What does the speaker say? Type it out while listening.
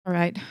All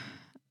right.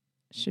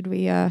 Should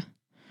we,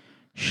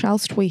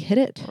 shallst we hit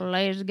it?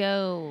 Let's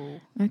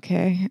go.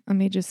 Okay. Let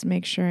me just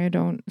make sure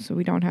so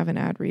we don't have an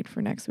ad read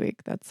for next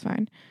week. That's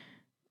fine.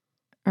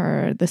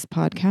 Or this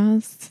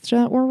podcast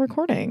that we're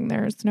recording.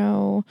 There's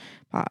no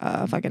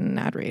fucking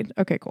ad read.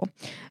 Okay, cool.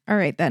 All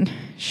right, then.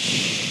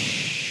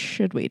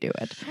 Should we do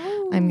it?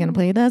 Ooh. I'm going to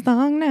play the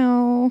song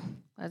now.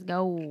 Let's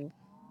go.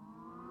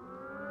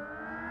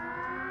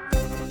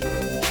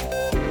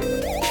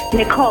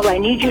 Nicole, I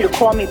need you to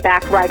call me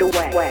back right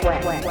away.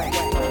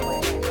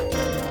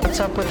 What's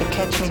up with the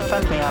catch me,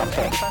 fuck me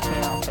outfit?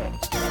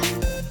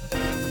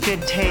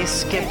 Good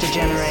taste, skipped a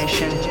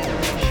generation.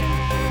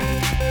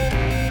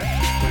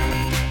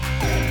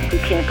 You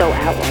can't go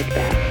out like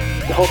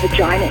that. The whole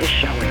vagina is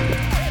showing.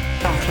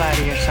 Don't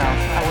flatter yourself.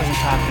 I wasn't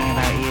talking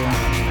about you.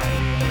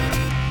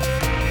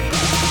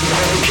 The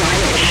whole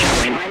vagina is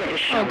showing.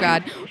 Oh,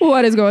 God.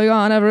 What is going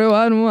on,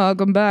 everyone?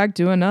 Welcome back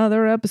to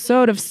another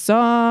episode of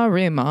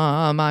Sorry,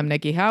 Mom. I'm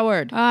Nikki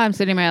Howard. I'm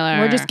Sydney Mailer.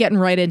 We're just getting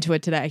right into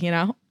it today, you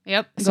know?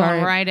 Yep. Sorry.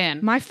 Going right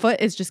in. My foot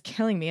is just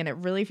killing me, and it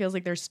really feels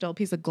like there's still a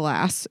piece of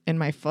glass in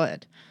my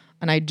foot,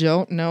 and I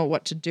don't know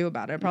what to do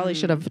about it. I probably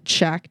should have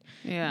checked.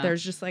 Yeah.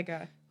 There's just like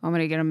Want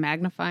me to get a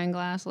magnifying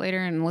glass later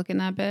and look in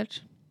that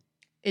bitch?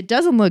 it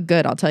doesn't look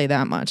good, I'll tell you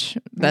that much.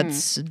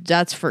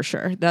 That's for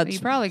sure. You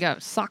probably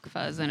got sock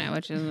fuzz in it,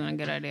 which isn't a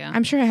good idea.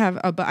 I'm sure I have,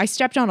 but I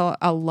stepped on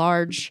a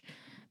large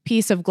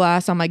piece of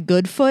glass on my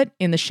good foot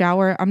in the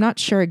shower. I'm not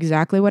sure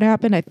exactly what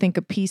happened. I think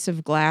a piece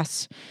of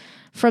glass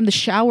from the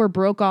shower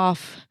broke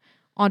off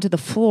onto the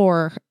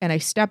floor, and I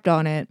stepped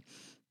on it,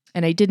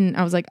 and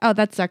I was like, oh,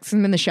 that sucks.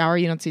 I'm in the shower.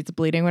 You don't see it's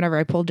bleeding, whatever.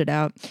 I pulled it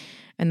out.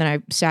 And then I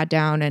sat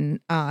down and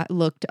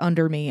looked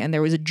under me, and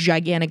there was a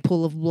gigantic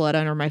pool of blood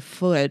under my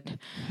foot.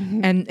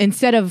 And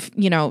instead of,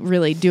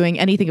 really doing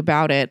anything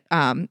about it,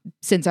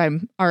 since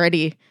I'm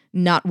already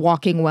not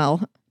walking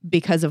well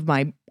because of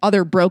my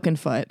other broken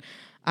foot,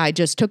 I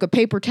just took a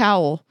paper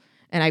towel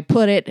and I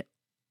put it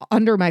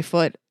under my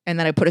foot, and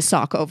then I put a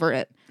sock over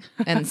it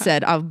and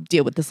said, I'll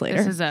deal with this later.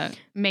 This is a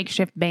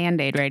makeshift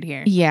Band-Aid right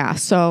here. Yeah,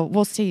 so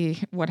we'll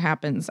see what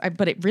happens.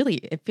 But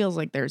it feels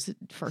like there's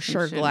for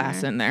sure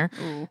glass in there.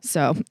 Ooh.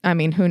 So, I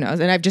mean, who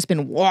knows? And I've just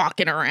been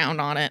walking around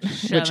on it.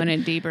 Shoving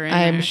it deeper in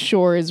I'm there.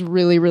 sure is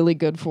really, really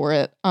good for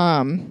it.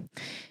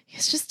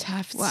 It's just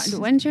tough.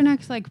 When's your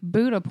next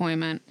boot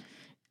appointment?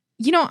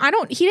 He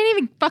didn't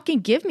even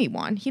fucking give me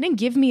one. He didn't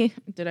give me,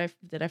 did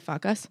I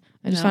fuck us?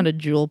 I just found a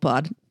Jewel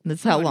pod.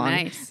 That's how long.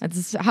 Nice.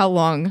 That's how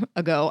long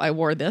ago I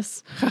wore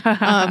this.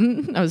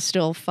 I was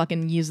still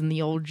fucking using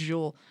the old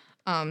Jewel.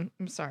 I'm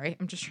sorry.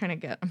 I'm just trying to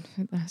get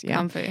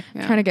Comfy.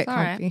 Yeah. Trying to get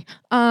comfy.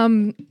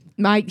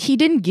 Right. He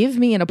didn't give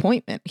me an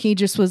appointment. He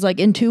just was like,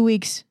 in 2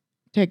 weeks,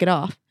 take it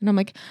off. And I'm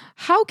like,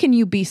 how can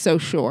you be so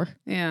sure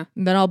Yeah.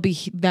 that I'll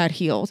be that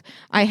healed?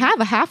 I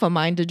have a half a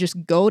mind to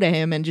just go to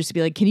him and just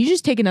be like, can you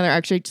just take another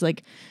X-ray To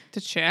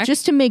check?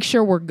 just to make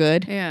sure we're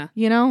good? Yeah.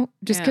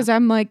 Just because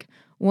I'm like,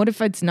 what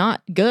if it's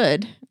not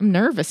good? I'm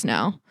nervous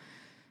now.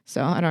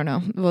 So I don't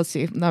know. We'll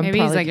see. Maybe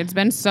he's like, it's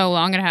been so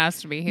long, it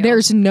has to be healed.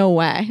 There's no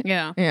way.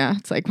 Yeah. Yeah.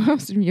 It's like, well,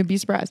 you'd be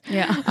surprised.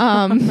 Yeah.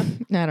 I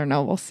don't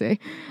know. We'll see.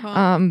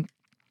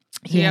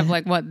 Do you have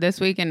what,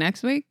 this week and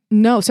next week?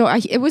 No. So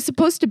it was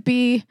supposed to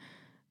be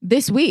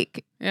this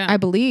week, Yeah. I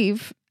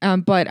believe.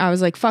 But I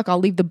was like, fuck, I'll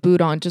leave the boot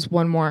on just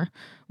one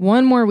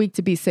more week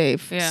to be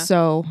safe. Yeah.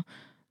 So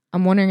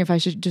I'm wondering if I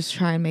should just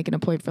try and make an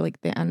appointment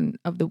for the end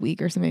of the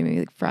week or something,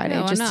 maybe Friday,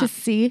 Yeah, why just not? to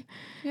see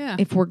Yeah.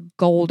 if we're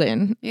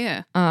golden.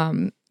 Yeah.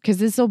 Because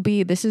this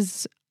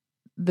is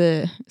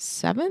the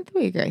 7th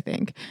week, I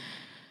think.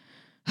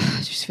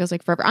 It just feels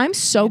like forever. I'm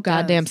so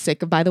goddamn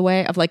sick of, by the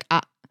way, of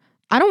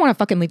I don't want to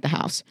fucking leave the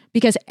house,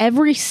 because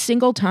every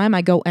single time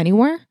I go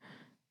anywhere,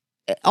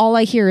 all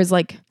I hear is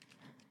what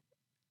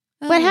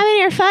happened to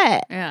your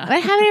foot? Yeah.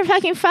 What happened to your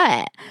fucking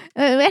foot?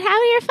 What happened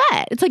to your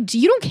foot? It's like,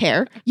 you don't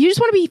care. You just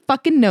want to be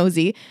fucking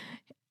nosy.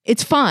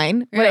 It's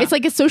fine. But Yeah. it's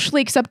like a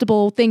socially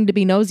acceptable thing to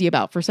be nosy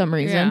about for some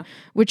reason, Yeah.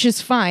 which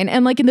is fine.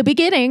 And in the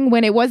beginning,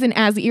 when it wasn't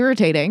as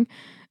irritating,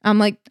 I'm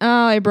like, oh,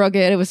 I broke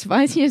it. It was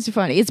fine. It's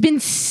funny. It's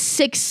been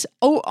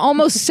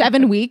almost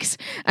 7 weeks.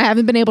 I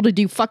haven't been able to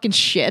do fucking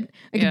shit.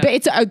 Yeah.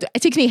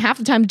 It takes me half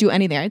the time to do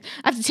anything.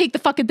 I have to take the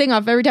fucking thing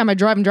off every time I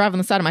drive on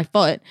the side of my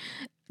foot.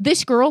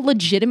 This girl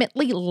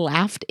legitimately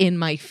laughed in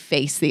my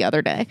face the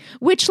other day,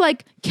 which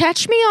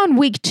catch me on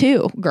week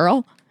 2,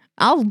 girl.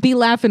 I'll be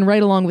laughing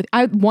right along with.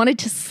 I wanted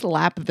to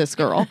slap this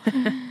girl.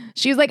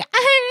 She was like, I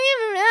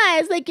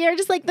didn't even realize you're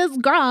just like this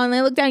girl. And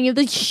I looked down, you have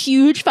this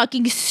huge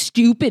fucking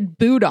stupid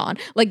boot on.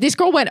 This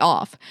girl went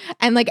off,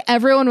 and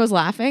everyone was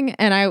laughing.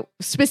 And I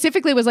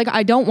specifically was like,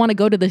 I don't want to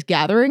go to this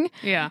gathering.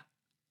 Yeah.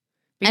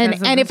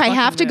 And if I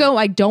have to go,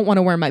 I don't want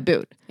to wear my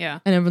boot. Yeah.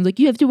 And everyone's like,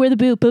 you have to wear the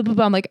boot. Blah, blah,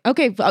 blah. I'm like,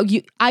 okay,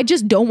 I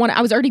just don't want to.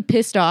 I was already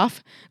pissed off.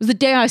 It was the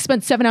day I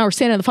spent 7 hours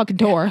standing at the fucking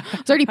door. I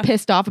was already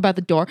pissed off about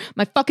the door.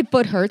 My fucking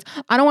foot hurts.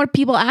 I don't want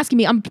people asking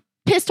me. I'm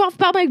pissed off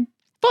about my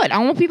foot. I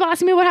don't want people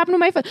asking me what happened to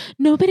my foot.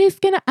 Nobody's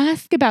going to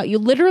ask about you.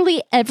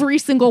 Literally every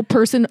single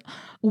person,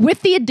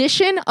 with the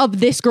addition of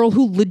this girl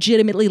who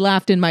legitimately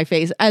laughed in my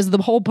face as the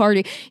whole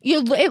party.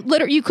 You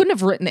couldn't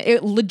have written it.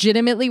 It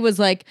legitimately was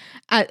like,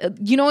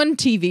 you know, on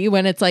TV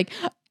when it's like,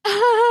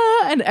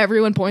 and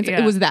everyone points.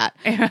 Yeah. It was that.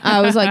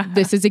 I was like,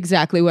 this is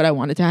exactly what I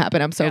wanted to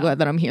happen. I'm so glad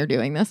that I'm here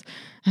doing this.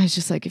 I was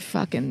just like,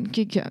 fucking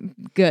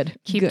good.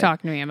 Keep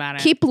talking to me about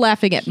it. Keep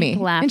laughing at me.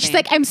 laughing. And she's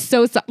like, I'm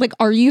so sorry. Like,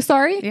 are you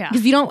sorry? Yeah.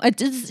 Because you don't,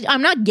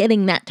 I'm not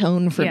getting that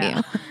tone from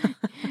you.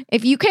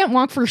 If you can't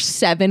walk for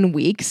 7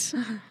 weeks,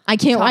 I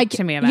can't. Talk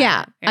to me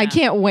about it. I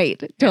can't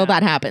wait till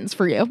that happens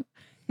for you.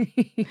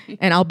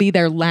 And I'll be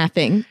there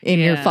laughing in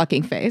your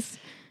fucking face.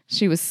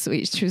 She was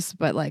sweet. She was,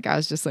 but like, I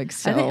was just like,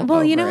 so.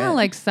 Well, you know over how it.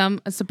 like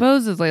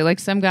supposedly like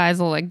some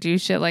guys will like do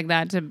shit like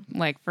that to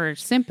like for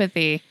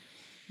sympathy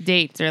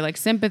dates or like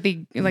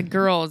sympathy like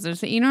girls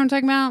or you know what I'm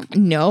talking about?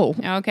 No.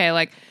 Okay,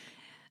 like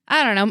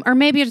I don't know, or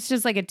maybe it's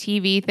just like a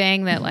TV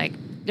thing that like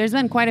there's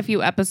been quite a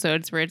few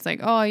episodes where it's like,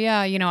 oh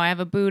yeah, you know, I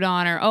have a boot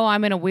on, or oh,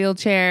 I'm in a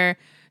wheelchair,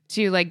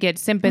 to like get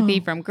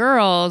sympathy from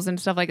girls and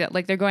stuff like that.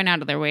 Like they're going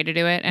out of their way to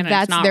do it, and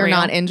it's not they're real.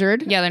 not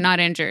injured. Yeah, they're not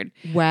injured.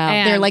 Wow,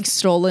 And- they're like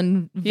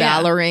stolen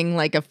valoring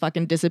like a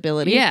fucking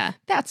disability. Yeah.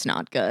 That's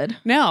not good.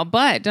 No,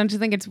 but don't you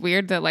think it's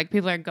weird that like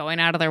people are going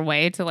out of their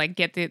way to like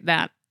get these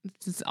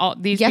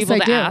Yes, people I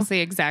to do. ask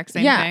the exact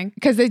same Yeah, thing?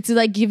 because it's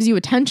like gives you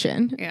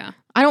attention. Yeah.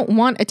 I don't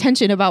want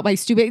attention about my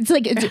stupid. It's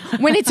like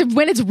when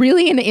it's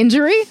really an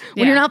injury,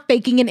 when you're not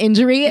faking an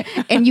injury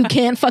and you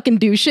can't fucking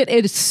do shit.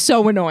 It is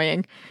so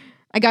annoying.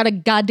 I got a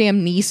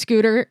goddamn knee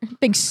scooter.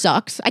 Thing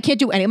sucks. I can't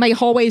do any. My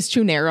hallway is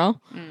too narrow.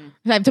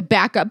 I have to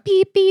back up.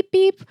 Beep beep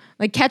beep.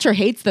 Like Catcher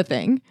hates the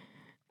thing.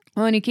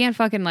 Well, and you can't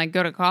fucking like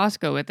go to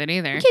Costco with it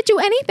either. Can't do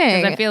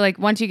anything. 'Cause I feel like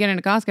once you get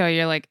into Costco,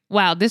 you're like,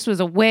 wow, this was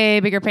a way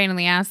bigger pain in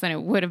the ass than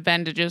it would have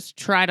been to just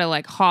try to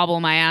like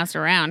hobble my ass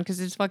around because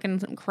it's fucking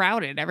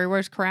crowded.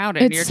 Everywhere's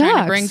crowded. It You're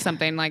trying to bring sucks.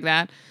 something like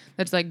that.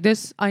 That's like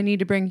this I need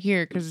to bring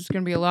here because it's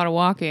going to be a lot of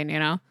walking, you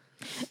know?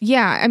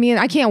 Yeah, I mean,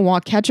 I can't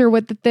walk Catcher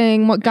with the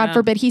thing. What God Yeah.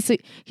 forbid he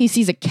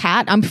sees a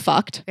cat. I'm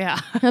fucked. Yeah.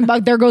 I'm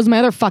like, there goes my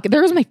other fucking.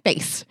 There goes my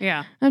face.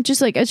 Yeah. I'm just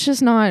like, it's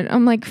just not.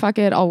 I'm like, fuck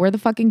it. I'll wear the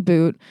fucking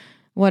boot.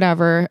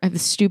 Whatever. I have the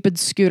stupid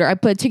scooter. I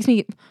put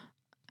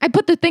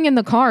the thing in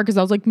the car because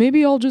I was like,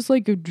 maybe I'll just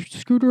like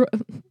scooter.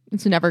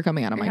 It's never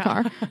coming out of my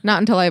car. Not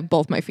until I have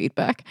both my feet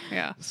back.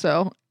 Yeah.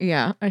 So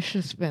yeah, it's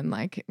just been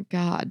like,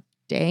 God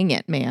dang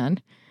it,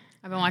 man.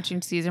 I've been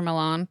watching Caesar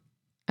Milan.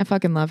 I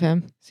fucking love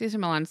him. Caesar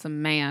Milan's the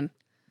man.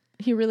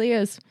 He really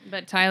is.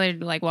 But Tyler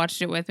like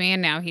watched it with me,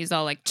 and now he's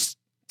all like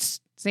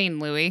saying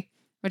Louis,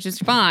 which is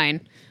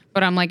fine.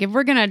 But I'm like, if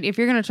you're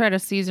gonna try to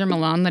Caesar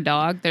Milan the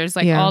dog, there's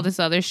like all this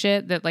other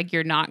shit that like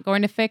you're not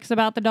going to fix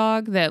about the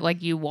dog that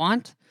like you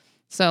want.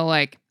 So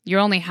like you're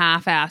only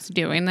half-assed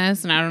doing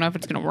this, and I don't know if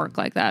it's gonna work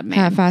like that, man.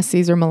 Half-ass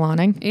Caesar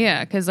Milaning.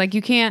 Yeah, because like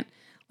you can't.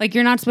 Like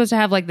you're not supposed to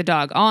have like the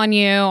dog on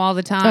you all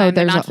the time. They're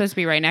there's not supposed to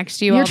be right next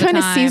to you. You're all the trying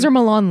to time. Caesar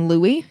Milan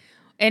Louis.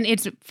 And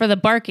it's for the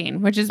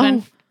barking, which has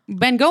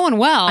been going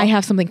well. I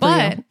have something for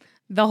but you.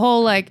 the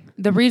whole like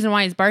the reason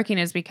why he's barking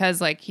is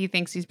because like he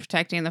thinks he's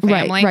protecting the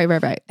family.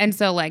 Right. And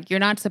so like you're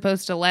not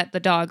supposed to let the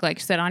dog like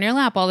sit on your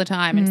lap all the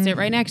time and sit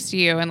right next to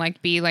you and like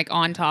be like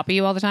on top of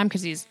you all the time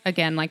because he's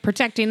again like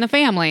protecting the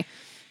family.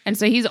 And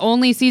so he's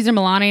only Caesar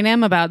Milaning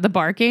him about the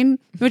barking,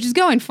 which is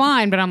going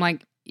fine. But I'm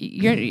like,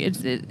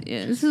 this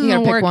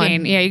isn't working.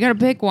 One. Yeah, you got to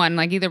pick one.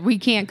 Like either we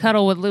can't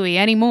cuddle with Louis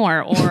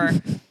anymore, or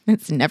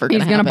It's never he's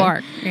gonna gonna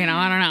happen. bark. You know,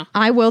 I don't know.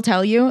 I will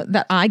tell you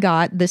that I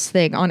got this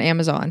thing on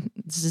Amazon.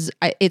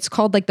 It's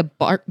called like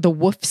the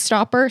Woof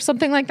Stopper,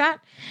 something like that.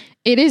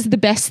 It is the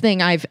best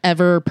thing I've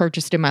ever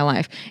purchased in my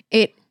life.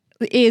 It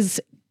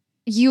is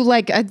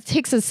it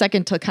takes a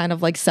second to kind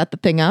of like set the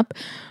thing up,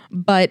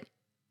 but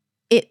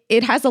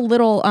it has a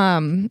little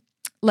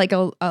like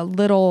a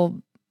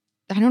little,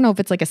 I don't know if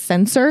it's like a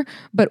sensor,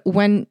 but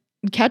when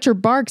Catcher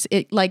barks,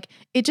 it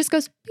just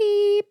goes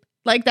beep.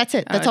 Like that's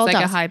it. That's all it's it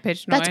like does. a high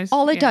pitched noise. That's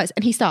all it Yeah. does,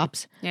 and he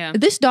stops. Yeah.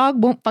 This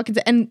dog won't fucking.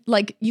 And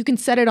like you can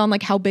set it on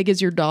like how big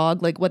is your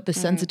dog, like what the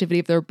sensitivity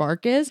of their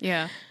bark is,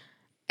 Yeah.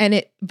 and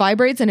it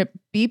vibrates and it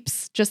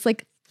beeps just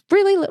like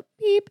really little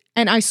beep.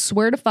 And I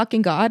swear to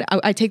fucking God,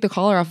 I take the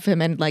collar off of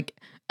him and like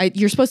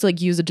you're supposed to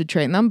like use it to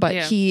train them, but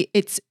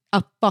it's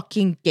a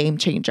fucking game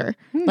changer.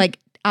 Like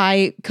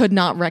I could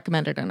not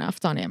recommend it enough.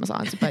 It's on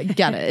Amazon, but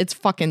get it. It's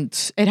fucking.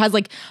 It has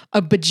like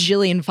a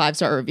bajillion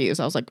 5-star reviews.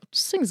 I was like,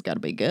 this thing's got to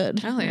be good.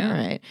 Hell yeah. All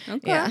right.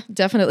 Okay. Yeah,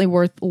 definitely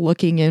worth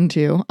looking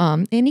into.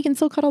 And you can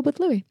still cuddle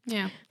with Louis.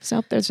 Yeah.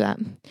 So there's that.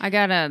 I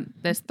got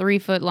this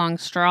 3-foot long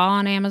straw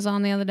on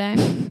Amazon the other day,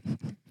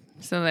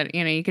 so that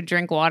you could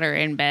drink water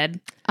in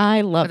bed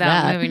I love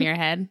without that. moving your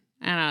head.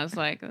 And I was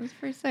like, that's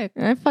pretty sick.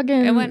 I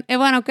fucking. It went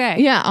okay.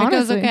 Yeah, it honestly,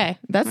 goes okay.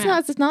 That's Yeah.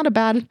 it's not a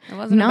bad. It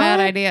wasn't a bad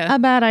idea. A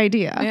bad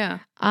idea. Yeah.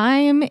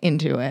 I'm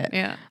into it.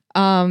 Yeah.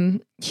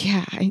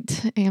 Yeah.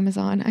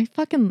 Amazon.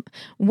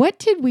 What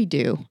did we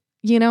do?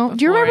 You know,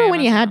 do you Before remember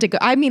when you Amazon. had to go?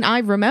 I mean, I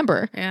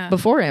remember Yeah.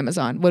 before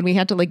Amazon when we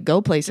had to like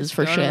go places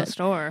for Go to the shit.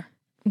 store.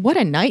 What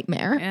a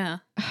nightmare. Yeah.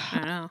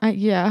 I know.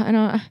 I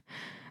don't.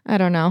 I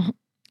don't know.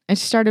 I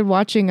started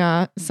watching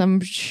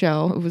some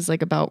show. It was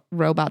like about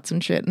robots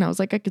and shit, and I was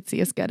like, I could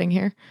see us getting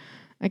here.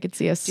 I could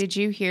see us. Did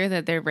you hear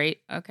that they're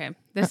okay,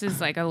 this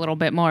is like a little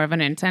bit more of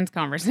an intense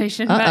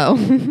conversation.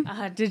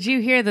 Did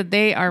you hear that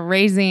they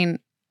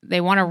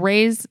want to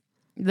raise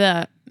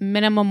the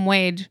minimum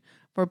wage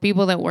for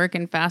people that work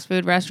in fast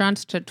food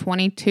restaurants to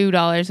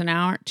 $22 an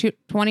hour?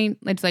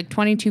 It's like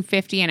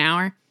 $22.50 an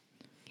hour.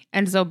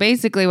 And so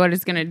basically what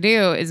it's going to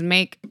do is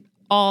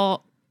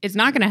it's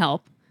not going to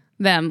help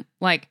them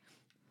like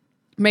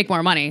make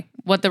more money.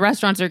 What the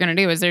restaurants are going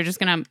to do is they're just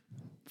going to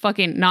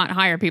fucking not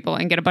hire people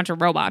and get a bunch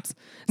of robots.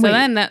 So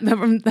then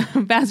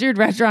the fast food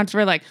restaurants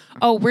were like,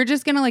 oh, we're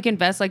just gonna like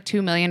invest like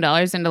 $2 million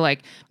into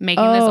like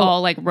making this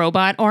all like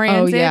robot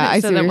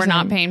oriented, so that we're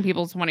not paying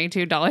people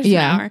 $22 an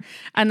hour.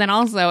 And then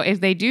also if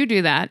they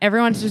do that,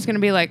 everyone's just gonna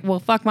be like, well,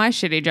 fuck my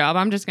shitty job,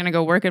 I'm just gonna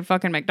go work at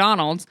fucking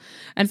McDonald's.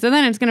 And so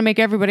then it's gonna make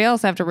everybody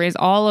else have to raise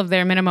all of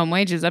their minimum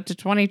wages up to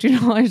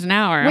 $22 an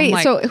hour. Wait, I'm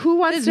like, so who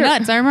wants this is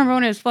nuts? I remember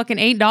when it was fucking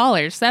 $8,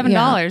 $7,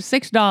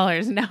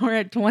 $6, and now we're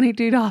at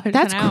 $22.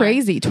 That's an hour.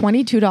 crazy.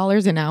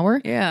 $22 an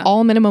hour? Yeah.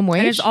 All minimum wage?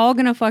 And it's all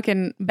going to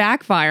fucking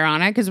backfire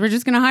on it because we're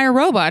just going to hire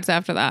robots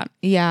after that.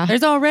 Yeah.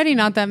 There's already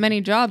not that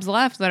many jobs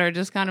left that are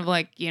just kind of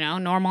like,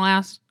 normal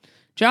ass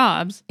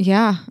jobs.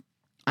 Yeah.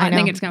 I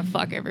think it's going to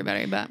fuck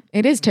everybody, but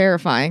it is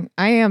terrifying.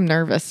 I am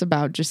nervous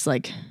about just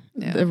like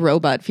the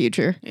robot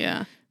future.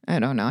 Yeah. I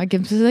don't know. I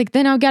guess like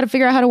then I got to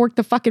figure out how to work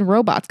the fucking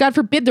robots. God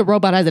forbid the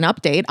robot has an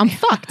update. I'm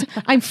fucked.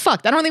 I'm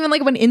fucked. I don't even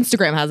like when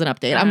Instagram has an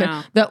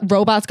update. The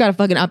robot's got a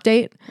fucking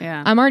update.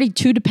 Yeah. I'm already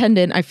too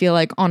dependent, I feel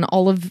like, on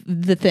all of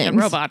the things.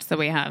 The robots that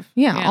we have.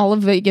 Yeah. All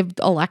of it. Give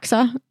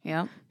Alexa.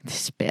 Yeah.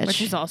 This bitch.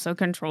 Which is also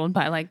controlled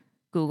by like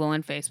Google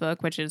and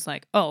Facebook, which is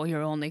like, oh,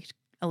 you're only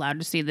allowed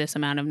to see this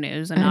amount of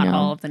news and not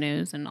all of the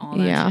news and all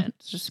that shit.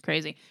 It's just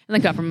crazy. And the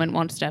government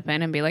won't step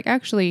in and be like,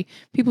 actually,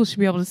 people should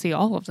be able to see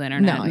all of the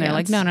internet. And they're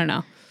like,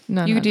 no.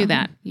 You could do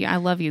that. Yeah, I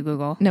love you,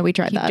 Google. No, we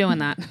tried Keep that. doing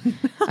that.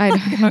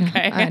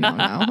 I don't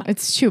know.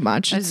 It's too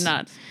much. It's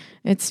nuts.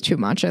 It's too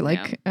much.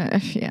 I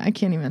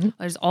can't even.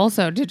 There's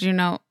also, did you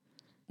know,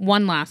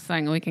 one last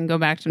thing, we can go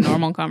back to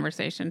normal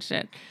conversation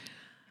shit.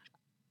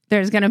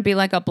 There's going to be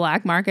like a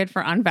black market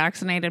for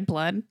unvaccinated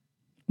blood.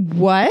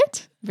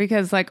 What?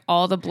 Because like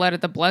all the blood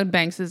at the blood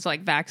banks is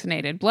like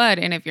vaccinated blood.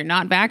 And if you're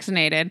not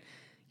vaccinated,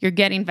 you're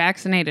getting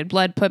vaccinated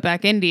blood put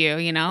back into you,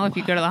 if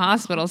you go to the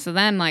hospital. So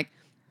then like,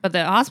 but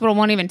the hospital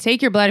won't even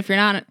take your blood if you're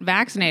not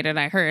vaccinated,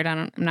 I heard.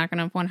 I'm not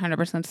going to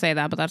 100% say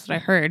that, but that's what I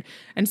heard.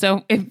 And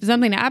so if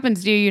something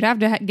happens to you, you'd have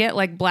to get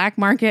like black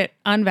market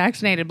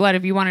unvaccinated blood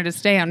if you wanted to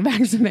stay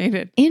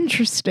unvaccinated.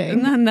 Interesting.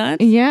 Isn't that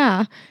nuts?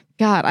 Yeah.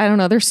 God, I don't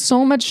know. There's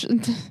so much.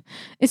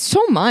 It's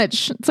so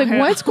much. It's like,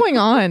 what's going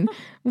on?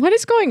 What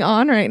is going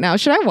on right now?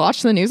 Should I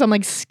watch the news? I'm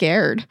like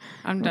scared.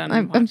 I'm done.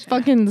 I'm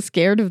fucking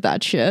scared of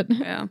that shit.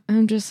 Yeah.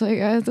 I'm just like,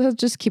 I'll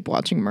just keep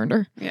watching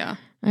murder. Yeah.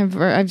 I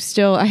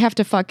have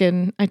to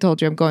fucking, I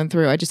told you I'm going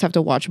through, I just have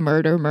to watch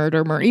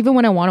murder. Even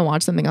when I want to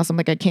watch something else, I'm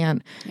like, I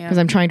can't because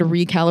I'm trying to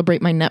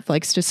recalibrate my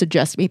Netflix to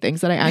suggest me things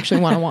that I actually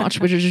want to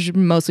watch, which is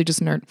mostly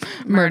just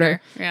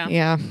murder. Yeah.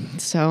 Yeah.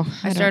 So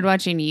I started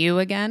watching You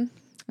again.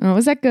 Oh,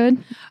 is that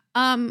good?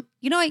 I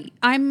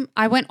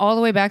went all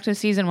the way back to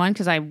season 1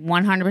 because I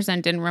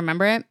 100% didn't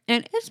remember it,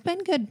 and it's been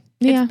good.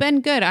 Yeah. It's been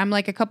good. I'm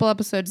like a couple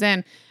episodes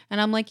in, and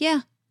I'm like,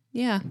 yeah.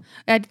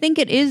 I think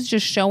it is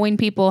just showing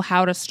people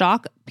how to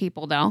stalk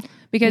people, though,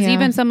 because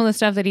even some of the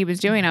stuff that he was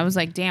doing, I was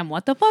like, damn,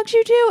 what the fuck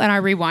you do? And I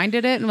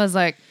rewinded it and was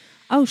like,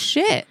 oh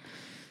shit.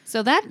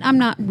 So that I'm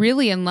not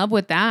really in love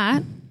with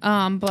that,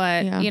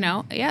 but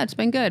it's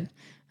been good.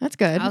 That's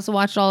good. I also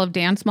watched all of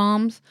Dance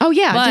Moms. Oh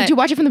yeah, did you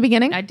watch it from the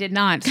beginning? I did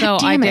not. So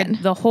I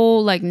did the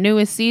whole like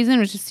newest season,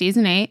 which is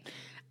season 8.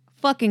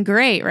 Fucking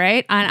great,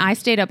 right? And I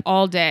stayed up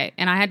all day,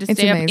 and I had to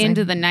stay up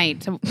into the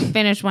night to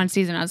finish one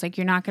season. I was like,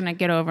 you're not going to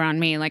get over on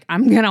me. Like,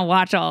 I'm going to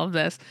watch all of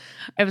this.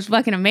 It was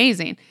fucking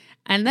amazing.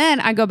 And then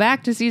I go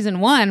back to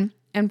season 1,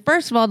 and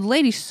first of all, the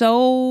lady's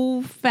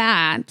so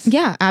fat.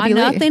 Yeah, Abby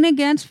Lee. Nothing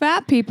against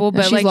fat people,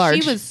 but like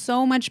large. She was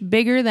so much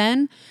bigger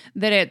then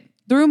that it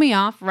threw me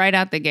off right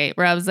out the gate,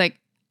 where I was like,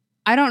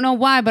 I don't know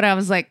why, but I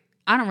was like,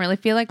 I don't really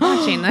feel like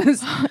watching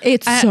this.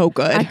 It's so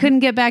good. I couldn't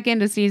get back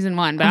into season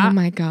 1, but oh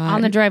my God.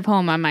 On the drive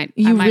home, I might.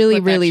 You really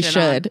really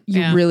should.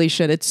 You really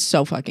should. It's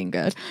so fucking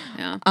good.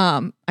 Yeah.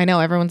 I know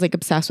everyone's like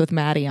obsessed with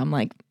Maddie. I'm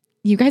like,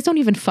 you guys don't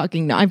even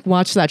fucking know. I've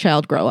watched that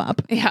child grow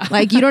up. Yeah.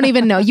 Like, you don't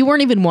even know. You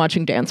weren't even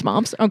watching Dance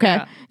Moms. Okay.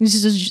 Yeah. This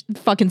is just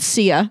fucking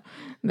Sia.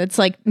 That's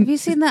like. Have you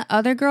seen that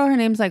other girl? Her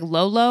name's like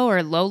Lola or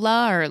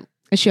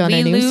is she on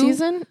a new Lilu?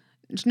 season?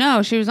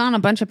 No, she was on a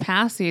bunch of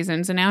past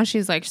seasons, and now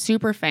she's like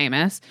super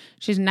famous.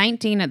 She's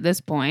 19 at this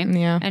point.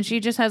 Yeah. And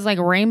she just has like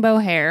rainbow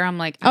hair. I'm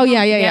like, oh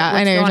yeah.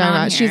 I know what you're talking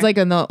about. Here. She's like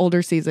in the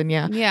older season.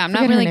 Yeah. Yeah. I'm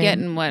not really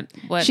getting what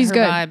she's her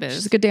good. vibe is.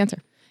 She's a good dancer.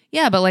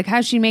 Yeah, but like,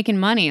 how's she making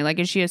money? Like,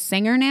 is she a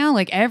singer now?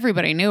 Like,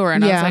 everybody knew her,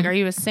 and I was like, "Are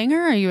you a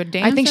singer? Are you a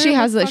dancer?" I think she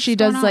has. She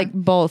does like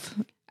both.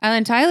 And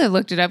then Tyler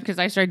looked it up because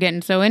I started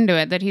getting so into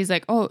it that he's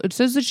like, oh, it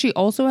says that she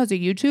also has a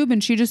YouTube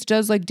and she just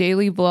does like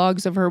daily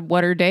vlogs of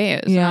what her day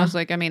is. And I was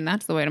like, I mean,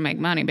 that's the way to make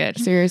money, bitch.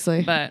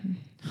 Seriously. But,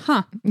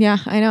 yeah,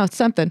 I know. It's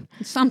something.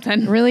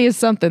 Something. It really is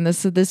something.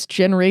 This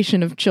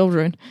generation of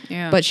children.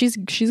 Yeah. But she's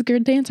a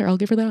good dancer. I'll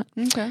give her that.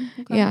 Okay.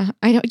 Yeah.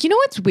 I know. You know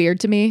what's weird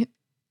to me?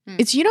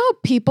 It's,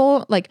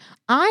 people like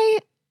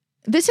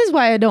this is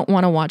why I don't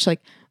want to watch,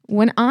 like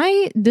when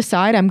I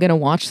decide I'm going to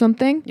watch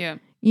something. Yeah.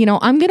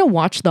 I'm going to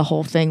watch the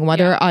whole thing,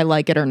 whether I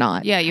like it or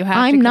not. Yeah, you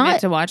have to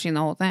commit to watching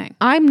the whole thing.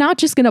 I'm not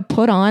just going to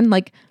put on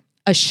like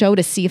a show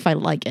to see if I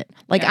like it.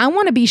 Like I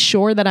want to be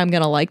sure that I'm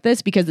going to like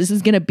this because this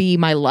is going to be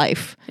my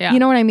life. Yeah. You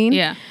know what I mean?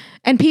 Yeah.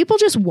 And people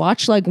just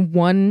watch like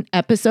one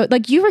episode.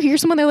 Like you ever hear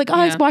someone, they're like, oh,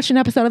 I just watched an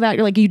episode of that.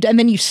 You're like, and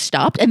then you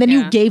stopped and then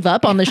you gave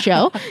up on the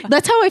show.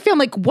 That's how I feel. I'm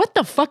like, what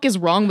the fuck is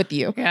wrong with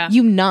you? Yeah.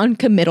 You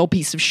non-committal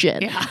piece of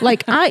shit. Yeah.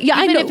 Like I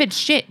Even know. if it's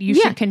shit, you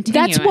should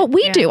continue. That's what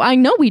we do. I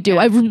know we do.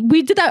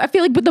 We did that. I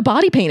feel like with the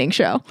body painting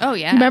show. Oh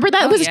yeah. Remember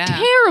that? It was a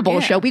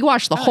terrible show. We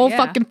watched the whole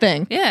fucking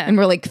thing. Yeah. And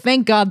we're like,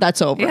 thank God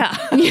that's over.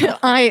 Yeah.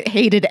 I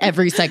hated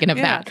every second of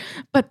that.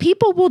 But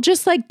people will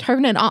just like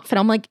turn it off. And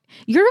I'm like,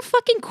 you're a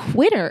fucking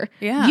quitter.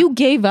 Yeah. You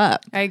gave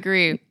up. I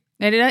agree.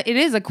 It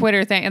is a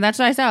quitter thing. And that's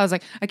what I said. I was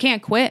like, I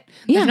can't quit.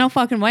 There's no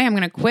fucking way I'm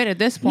going to quit at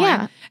this point.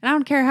 Yeah. And I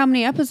don't care how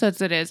many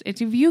episodes it is.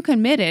 It's if you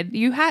committed,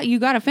 you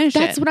got to finish it.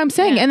 That's what I'm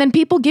saying. Yeah. And then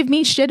people give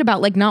me shit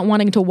about like not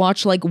wanting to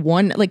watch like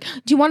one, like,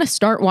 do you want to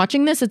start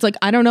watching this? It's like,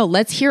 I don't know.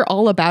 Let's hear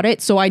all about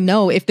it. So I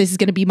know if this is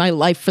going to be my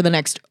life for the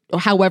next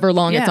however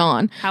long it's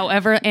on.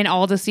 However, in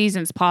all the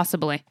seasons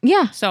possibly.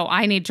 Yeah. So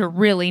I need to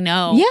really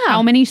know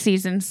how many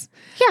seasons.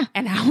 Yeah.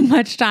 And how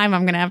much time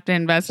I'm going to have to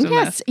invest in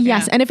this.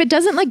 Yes. And if it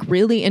doesn't like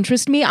really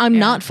interest me, I'm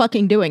not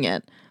fucking doing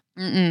it.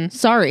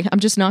 Sorry. I'm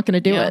just not going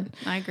to do it.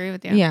 I agree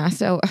with you. Yeah.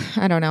 So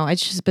I don't know.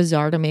 It's just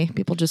bizarre to me.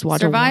 People just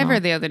watch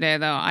Survivor the other day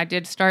though. I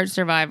did start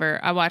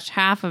Survivor. I watched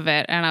half of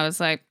it and I was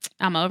like,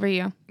 I'm over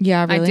you.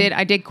 Yeah, really?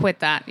 I did quit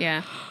that.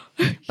 Yeah.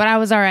 But I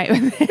was all right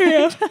with it.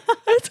 Yeah.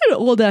 That's an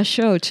old ass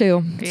show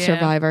too. Yeah.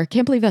 Survivor.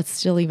 Can't believe that's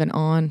still even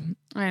on.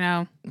 I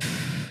know.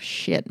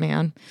 Shit,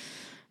 man.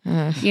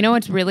 You know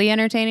what's really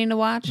entertaining to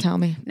watch? Tell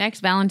me.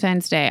 Next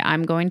Valentine's Day,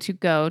 I'm going to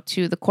go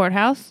to the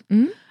courthouse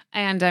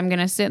and I'm going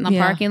to sit in the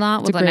parking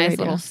lot with a nice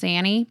little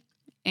Sanny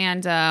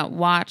and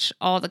watch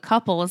all the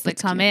couples that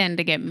come in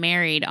to get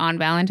married on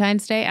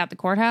Valentine's Day at the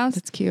courthouse.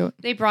 That's cute.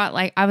 They brought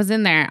I was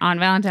in there on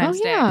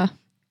Valentine's Day.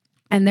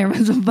 And there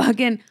was a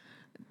fucking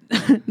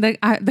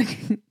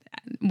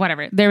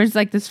whatever. There was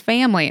like this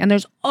family and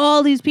there's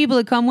all these people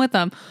that come with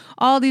them.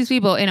 All these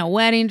people in a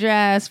wedding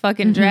dress,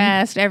 fucking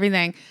dressed,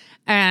 everything.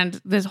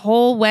 And this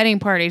whole wedding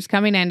party is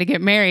coming in to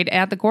get married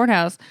at the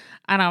courthouse.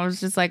 And I was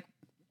just like,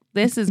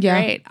 this is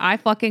great. I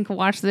fucking could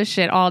watch this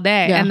shit all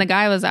day. Yeah. And the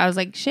guy I was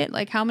like, shit,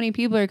 like how many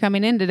people are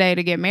coming in today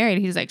to get married?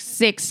 He's like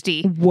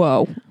 60.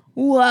 Whoa.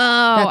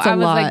 That's I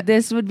was lot. Like,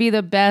 this would be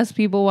the best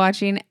people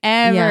watching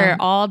ever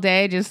all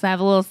day. Just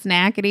have a little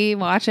snackety,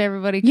 watch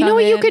everybody come You know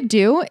what in. you could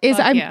do is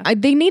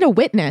they need a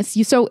witness.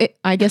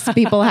 I guess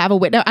people have a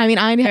witness. I mean,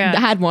 I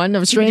had one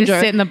of a stranger.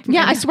 Just sit in the,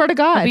 I swear to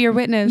God. I'll be your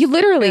witness. You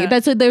literally,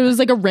 there was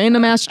like a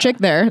random ass chick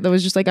there that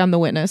was just like, I'm the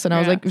witness. And I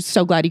was like,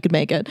 so glad you could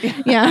make it.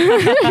 Yeah.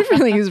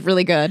 It was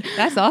really good.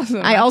 That's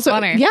awesome.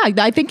 Funny.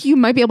 I think you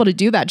might be able to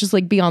do that. Just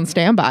like be on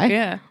standby.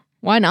 Yeah.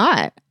 Why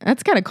not?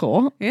 That's kind of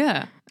cool.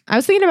 Yeah. I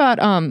was thinking about,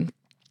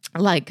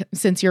 like,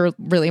 since you're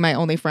really my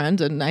only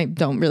friend and I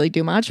don't really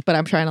do much, but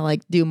I'm trying to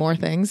like do more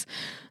things.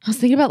 I was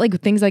thinking about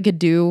like things I could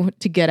do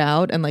to get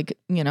out and like,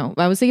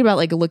 I was thinking about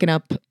like looking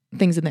up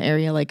things in the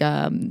area, like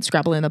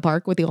Scrabble in the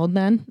Park with the old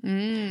men.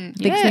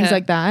 Things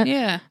like that.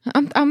 Yeah.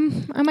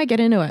 I might get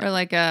into it. Or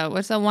like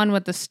what's the one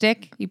with the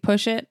stick? You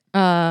push it.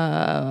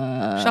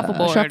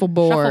 Shuffleboard.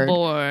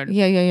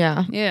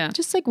 Yeah.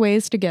 Just like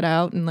ways to get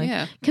out and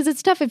like, because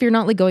it's tough if you're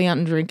not like going out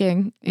and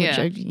drinking, which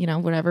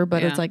whatever.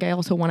 But it's like I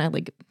also want to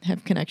like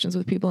have connections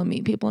with people and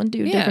meet people and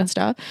do different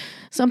stuff.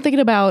 So I'm thinking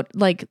about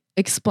like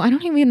I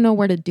don't even know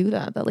where to do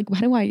that. Like,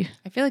 how do I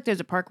feel like there's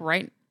a park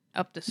right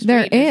up the street.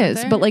 There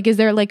is, but like, is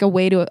there like a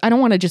way to? I don't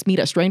want to just meet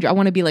a stranger. I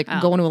want to be like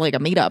going to like a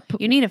meetup.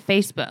 You need a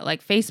Facebook.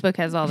 Like Facebook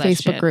has all that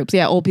Facebook shit. Groups.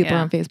 Yeah, old people are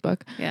on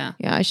Facebook. Yeah.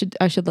 I should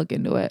look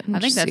into it. I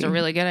think that's a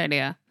really good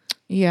idea.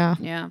 Yeah.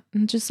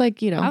 And just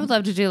like, I would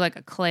love to do like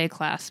a clay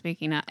class.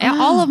 Speaking of,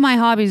 all of my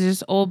hobbies are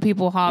just old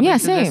people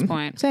hobbies at this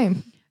point.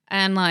 Same.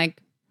 And like,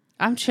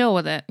 I'm chill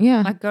with it.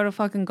 Yeah. Like go to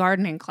fucking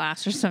gardening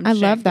class or something. I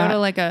love that. Go to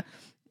like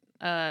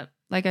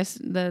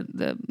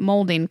the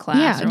molding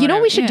class. Yeah, you know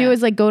what we should do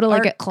is like go to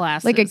like art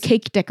classes. like a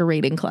cake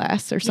decorating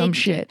class or some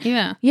shit.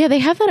 Yeah, they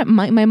have that at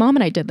my mom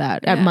and I did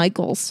that at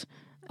Michael's.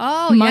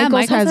 Oh,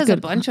 Michael's has a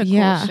bunch of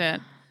cool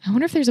shit. I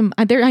wonder if there's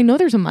I know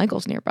there's a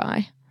Michael's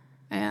nearby.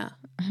 Yeah,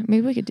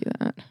 maybe we could do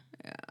that.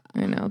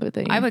 I know, but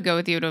I would go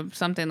with you to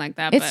something like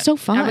that. It's so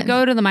fun. I would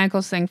go to the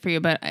Michaels thing for you,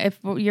 but if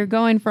you're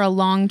going for a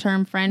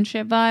long-term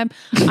friendship vibe,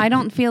 I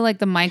don't feel like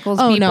the Michaels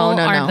people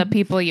are the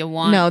people you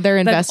want. No, they're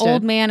invested. The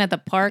old man at the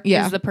park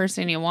is the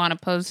person you want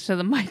opposed to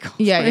the Michaels.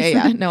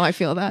 Yeah. No, I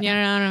feel that. You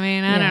know what I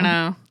mean? I don't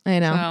know. I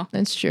know. So,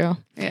 That's true.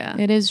 yeah.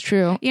 It is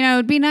true. You know,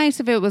 it'd be nice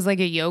if it was like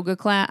a yoga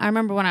class. I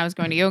remember when I was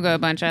going to yoga a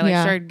bunch, I like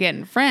Yeah. started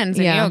getting friends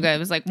in Yeah. yoga. It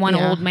was like one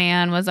Yeah. old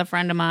man was a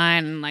friend of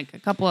mine and like a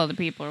couple other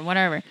people or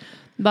whatever.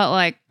 But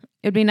like,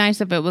 it'd be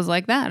nice if it was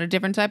like that, a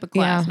different type of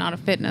class, Yeah. not a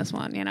fitness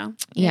one, you know?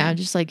 Yeah,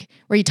 just like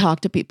where you talk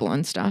to people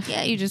and stuff.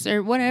 Yeah, you just,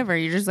 or whatever.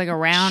 You're just like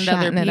around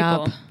other Chatting it people.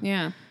 up.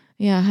 Yeah.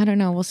 Yeah, I don't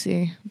know. We'll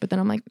see. But then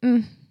I'm like,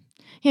 yeah,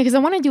 because I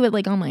want to do it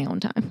like on my own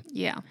time.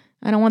 Yeah.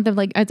 I don't want them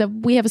like,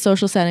 we have a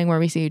social setting where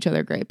we see each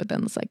other great, but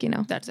then it's like,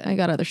 That's it. I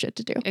got other shit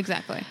to do.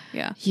 Exactly.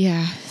 Yeah.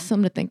 Yeah,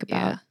 something to think about.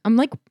 Yeah. I'm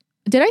like,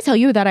 did I tell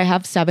you that I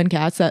have 7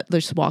 cats that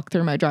just walk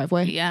through my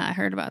driveway? Yeah, I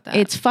heard about that.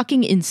 It's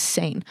fucking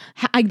insane.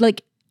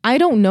 I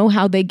don't know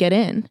how they get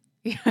in.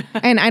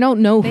 And I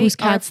don't know whose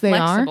cats they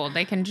are. flexible.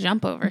 They can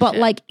jump over But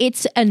shit. like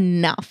it's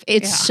enough.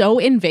 It's so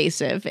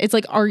invasive. It's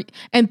like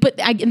and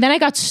then I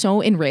got so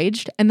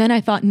enraged and then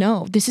I thought,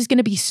 no, this is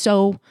gonna be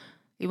so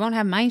you won't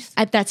have mice.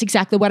 that's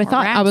exactly what I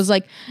thought. I rats. was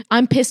like,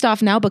 I'm pissed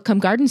off now, but come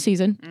garden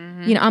season,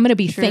 I'm gonna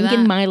be True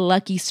thanking that. my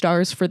lucky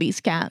stars for these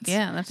cats.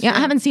 Yeah, that's I true.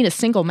 haven't seen a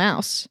single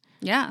mouse.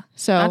 Yeah.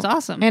 So that's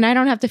awesome. And I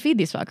don't have to feed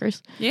these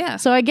fuckers. Yeah.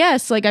 So I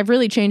guess like I've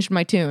really changed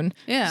my tune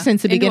since the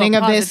Into a beginning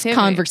of this positivity.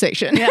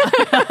 conversation. Yeah.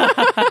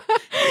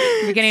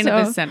 Beginning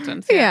of this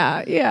sentence.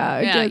 Yeah.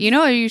 Yeah. You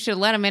know, you should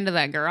let them into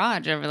that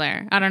garage over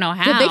there. I don't know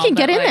how. They can but,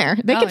 get in like, there.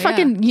 They can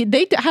fucking.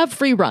 They have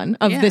free run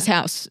of Yeah. this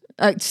house.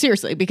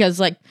 Seriously, because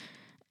like,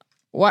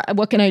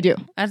 what can I do?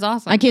 That's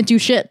awesome. I can't do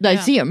shit. I Yeah.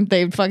 see them.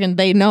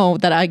 They know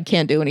that I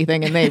can't do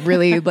anything, and they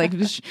really like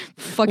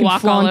fucking Walk all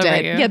flaunt over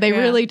it. you. Yeah, they Yeah.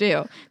 really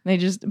do. They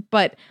just.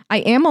 But I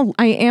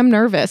am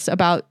nervous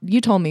about.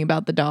 You told me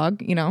about the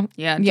dog. You know.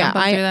 Yeah. Yeah. Jump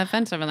up through that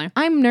fence over there.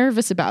 I'm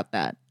nervous about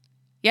that.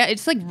 Yeah.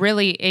 It's like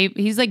really,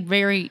 he's like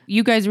very,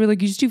 you guys were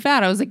like, he's too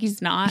fat. I was like,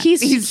 he's not.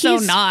 He's so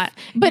not.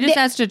 but he just it-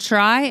 has to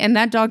try and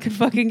that dog can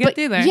fucking get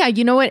through there. Yeah,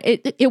 you know what?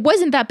 It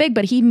wasn't that big,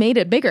 but he made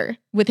it bigger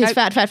with his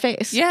fat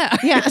face. Yeah.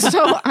 Yeah.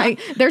 So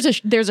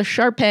there's a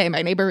Shar-Pei.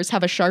 My neighbors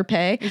have a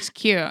Shar-Pei. It's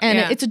cute. And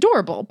yeah. it's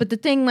adorable, but the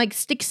thing like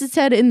sticks its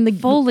head in the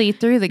fully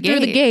through the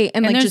gate.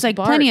 and like there's just like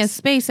plenty of barks.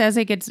 space as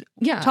it gets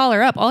Yeah.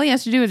 taller up. All he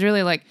has to do is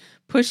really like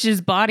push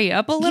his body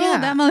up a little. Yeah.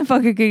 That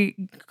motherfucker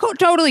could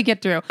totally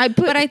get through. I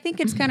put- but I think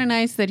it's kind of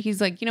nice that he's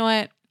like, you know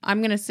what?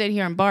 I'm gonna sit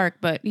here and bark,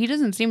 but he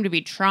doesn't seem to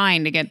be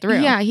trying to get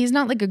through. Yeah, he's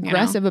not like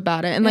aggressive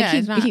about it, and like Yeah,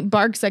 he's not. he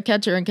barks at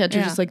Catcher, and Catcher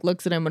Yeah. just like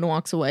looks at him and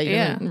walks away. He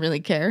Yeah. doesn't really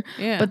care.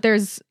 Yeah. But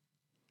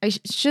I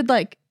should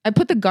like I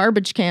put the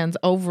garbage cans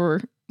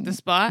over the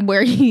spot.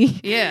 where he.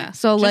 Yeah.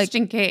 So just like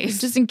in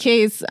case. just in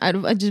case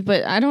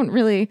but I don't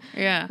really.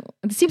 yeah.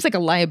 It seems like a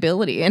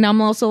liability, and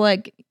I'm also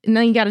like, and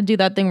then you got to do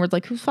that thing where it's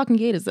like, whose fucking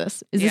gate is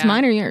this? Is this Yeah.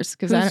 mine or yours?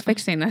 Because Who's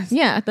fixing this?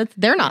 Yeah,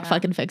 they're not Yeah.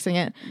 fucking fixing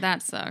it.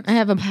 That sucks. I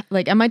have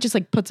I might just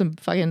like put some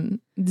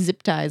fucking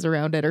zip ties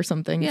around it or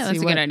something. Yeah, see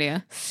that's a what, good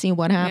idea. See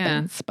what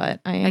happens.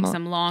 But I am Like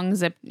some long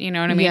zip, you know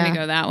what I mean? Yeah. To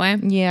go that way.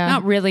 Yeah.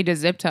 Not really to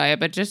zip tie it,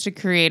 but just to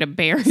create a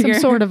barrier. some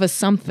sort of a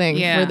something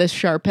Yeah. for this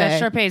Shar-Pei. That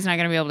Shar-Pei is not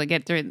going to be able to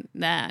get through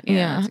that.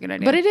 Yeah, that's a good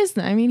idea. But it is.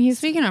 I mean, he's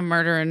Speaking of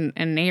murder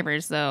and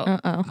neighbors, though,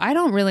 Uh-oh. I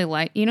don't really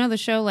like, you know, the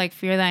show like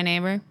Fear Thy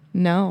Neighbor?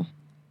 no.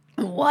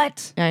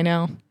 What? I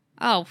know.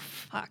 Oh,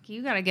 fuck.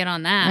 You got to get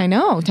on that. I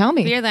know. Tell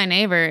me. Fear Thy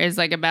Neighbor is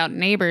like about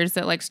neighbors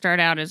that like start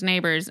out as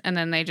neighbors and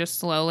then they just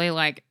slowly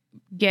like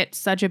get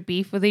such a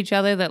beef with each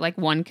other that like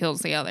one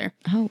kills the other.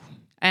 Oh,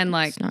 And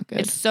like, It's not good.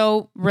 it's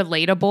so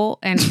relatable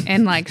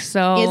and like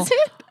so is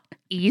it?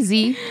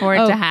 easy for it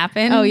Oh. to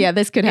happen. Oh yeah,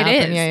 this could happen.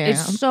 It is. Yeah,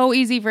 It's so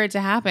easy for it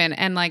to happen.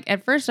 And like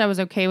at first I was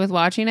okay with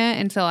watching it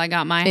until I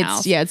got my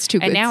house. It's too.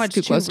 And now it's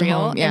too close real. to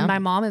home. Yeah. And my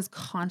mom is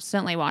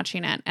constantly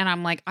watching it. And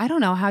I'm like, I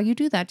don't know how you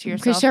do that to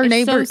yourself. Because her It's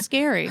neighbor, so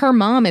scary. her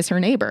mom is her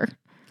neighbor.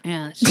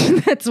 yeah.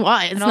 That's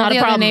why it's And not all the a other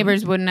problem.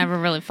 neighbors would never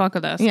really fuck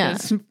with us. Yeah.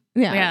 'cause-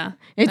 Yeah, Yeah,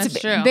 it's that's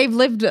true. They've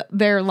lived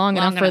there long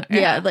enough for enough,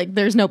 yeah. like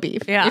there's no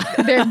beef. Yeah.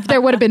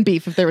 There would have been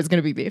beef if there was going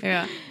to be beef.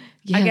 Yeah.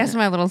 Yeah. I guess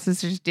my little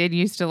sisters did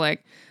used to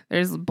like,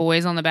 there's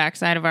boys on the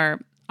backside of our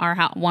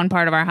house, one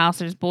part of our house,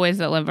 there's boys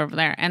that live over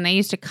there. And they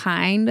used to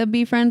kind of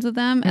be friends with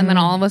them. And then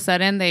all of a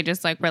sudden they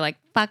just like were like,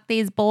 fuck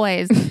these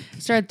boys.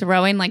 Started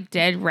throwing like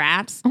dead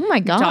rats, Oh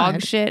my god.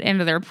 dog shit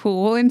into their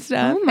pool and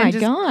stuff. Oh my and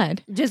just,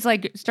 god. Just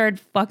like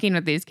started fucking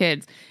with these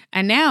kids.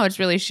 And now it's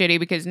really shitty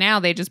because now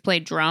they just play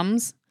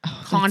drums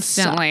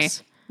constantly.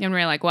 sucks. And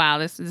we're like, wow,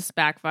 this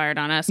backfired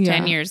on us Yeah.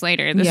 10 years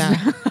later. This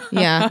Yeah.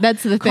 Yeah.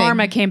 That's the thing.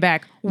 karma came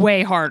back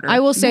way harder. I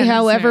will say, than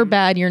however assumed.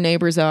 bad your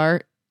neighbors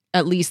are,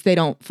 at least they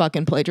don't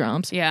fucking play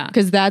drums. Yeah.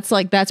 Because that's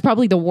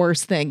probably the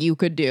worst thing you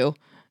could do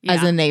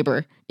as Yeah. a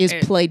neighbor is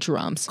It- play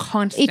drums.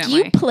 Constantly.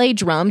 If you play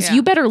drums, Yeah.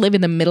 you better live in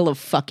the middle of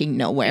fucking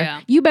nowhere. Yeah.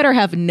 You better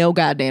have no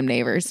goddamn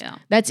neighbors. Yeah.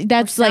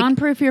 That's like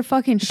soundproof your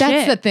fucking shit.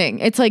 that's the thing.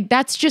 It's like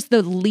that's just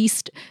the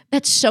least.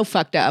 That's so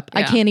fucked up.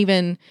 I Yeah. can't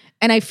even.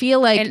 And I feel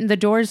like And the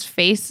doors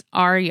face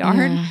our yard.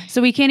 Yeah.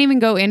 So we can't even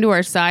go into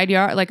our side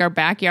yard, like our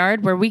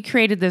backyard, where we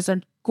created this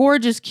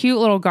gorgeous, cute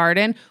little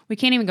garden. We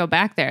can't even go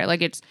back there.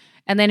 Like it's,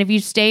 and then if you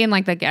stay in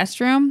like the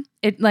guest room,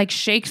 it like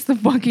shakes the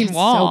fucking It's so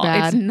wall.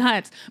 bad. It's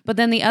nuts. But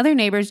then the other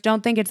neighbors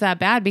don't think it's that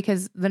bad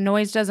because the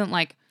noise doesn't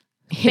like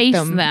Hit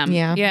face them.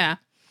 Yeah. Yeah.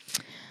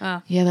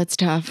 Oh. Yeah, that's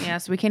tough. Yeah,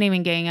 so we can't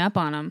even gang up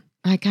on them.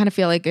 I kind of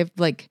feel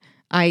like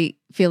I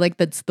feel like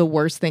that's the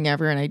worst thing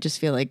ever. And I just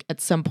feel like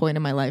at some point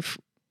in my life,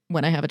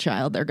 when I have a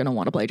child, they're going to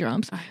want to play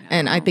drums.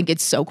 And I think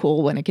it's so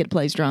cool when a kid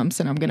plays drums.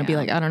 And I'm going to be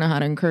like, I don't know how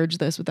to encourage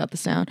this without the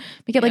sound.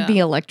 We get like the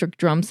electric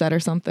drum set or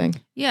something.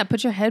 Yeah,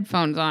 put your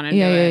headphones on and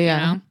yeah, do yeah, it.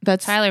 yeah. You know?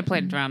 That's Tyler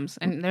played drums,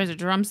 and there's a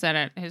drum set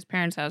at his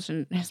parents' house,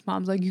 and his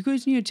mom's like, "You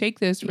guys need to take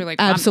this." We're like,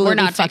 absolutely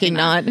we're not fucking taking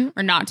that. not.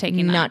 We're not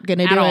taking that. Not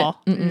gonna at do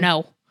all. it. Mm-mm.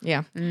 No.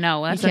 Yeah.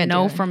 No, that's You a can't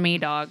no do it. from me,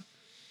 dog.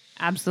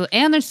 Absolutely.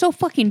 And they're so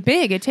fucking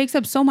big. It takes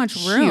up so much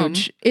room.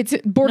 Huge. It's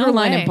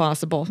borderline No way.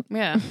 impossible.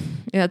 Yeah.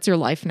 Yeah, it's your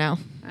life now.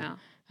 Yeah.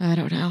 I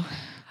don't know.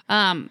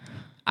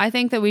 I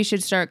think that we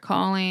should start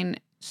calling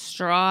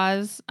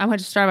straws. I went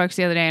to Starbucks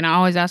the other day and I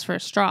always ask for a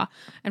straw.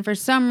 And for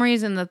some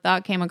reason, the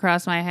thought came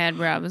across my head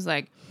where I was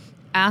like,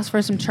 ask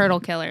for some turtle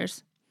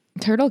killers.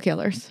 Turtle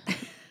killers.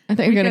 I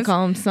think you're going to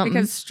call them something.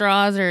 Because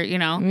straws are,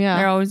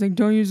 they're always like,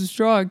 don't use a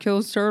straw, it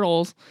kills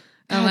turtles.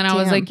 And then I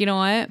was like, you know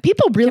what?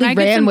 People really Can I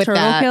get ran some with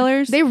turtle that.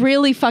 killers? They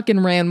really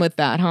fucking ran with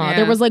that, huh? Yeah.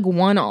 There was like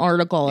one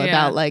article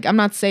about like, I'm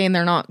not saying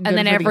they're not good and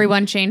then for the-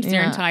 everyone changed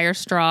their entire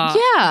straw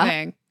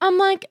thing. I'm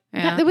like,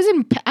 it was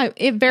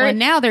Well,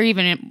 now they're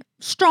even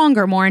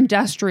stronger, more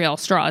industrial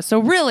straws. So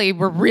really,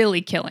 we're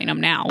really killing them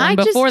now. When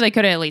before they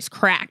could have at least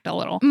cracked a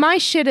little. My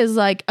shit is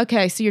like,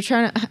 okay, so you're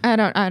trying to, I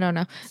don't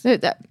know.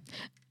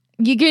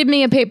 You give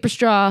me a paper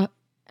straw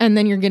and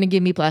then you're going to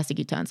give me plastic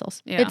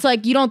utensils. Yeah. It's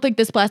like, you don't think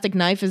this plastic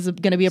knife is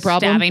going to be a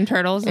problem? Stabbing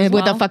turtles as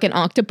with well. a fucking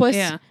octopus?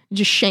 Yeah.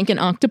 Just shank an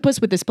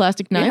octopus with this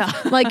plastic knife?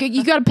 Yeah. Like,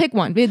 you got to pick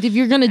one. If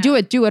you're going to do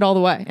it all the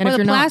way. And Or if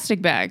the you're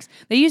plastic bags.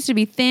 They used to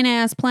be thin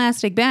ass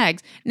plastic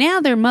bags.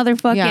 Now they're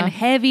motherfucking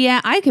heavy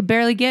ass. I could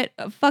barely get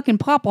a fucking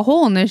pop a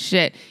hole in this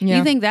shit. Yeah.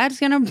 You think that's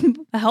gonna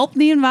help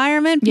the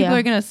environment? People Yeah.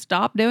 are gonna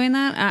stop doing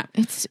that?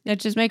 It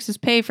just makes us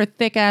pay for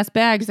thick ass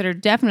bags that are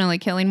definitely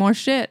killing more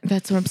shit.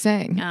 That's what I'm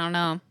saying. I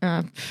don't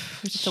know.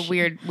 It's a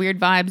weird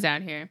vibes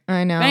out here.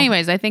 I know. But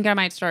anyways, I think I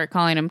might start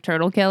calling them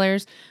turtle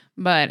killers,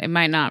 but it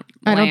might not.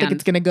 I don't think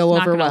it's going to go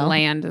over well.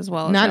 Land as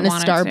well. Not as in I a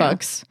wanted to.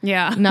 Starbucks.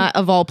 Yeah. Not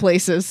of all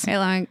places. Hey,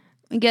 like,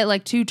 get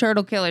like 2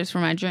 turtle killers for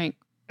my drink.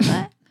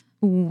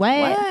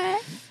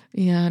 What?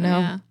 Yeah,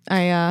 no.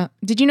 Yeah.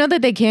 Did you know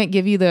that they can't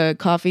give you the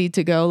coffee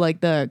to go,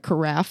 like the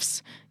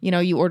carafes? You know,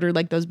 you order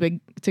like those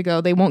big to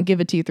go. They won't give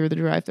it to you through the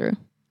drive-thru.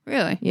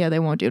 Really? Yeah, they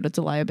won't do it. It's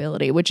a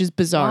liability, which is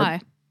bizarre.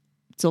 Why?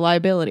 It's a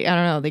liability. I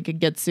don't know. They could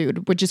get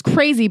sued, which is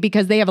crazy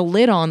because they have a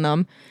lid on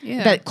them.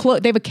 Yeah. That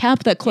they have a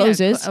cap that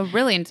closes. A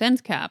really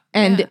intense cap.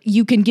 And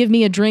you can give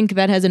me a drink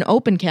that has an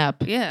open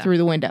cap through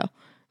the window.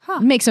 Huh.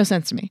 It makes no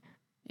sense to me.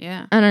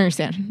 Yeah. I don't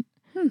understand.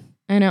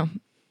 I know.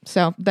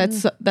 So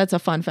that's a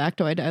fun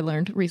factoid I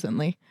learned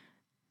recently.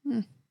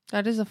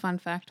 That is a fun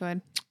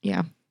factoid.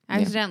 Yeah. I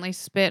accidentally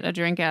spit a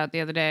drink out the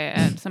other day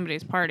at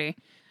somebody's party.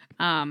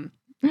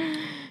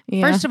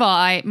 First of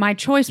all, my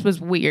choice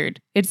was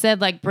weird. It said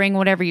like bring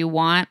whatever you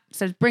want. It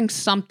says bring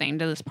something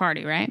to this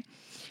party, right?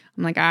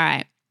 I'm like, all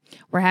right,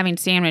 we're having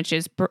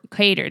sandwiches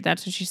catered.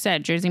 That's what she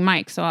said, Jersey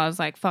Mike's. So I was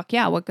like, fuck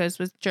yeah, what goes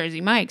with Jersey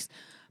Mike's?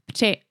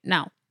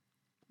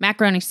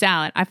 Macaroni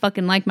salad. I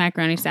fucking like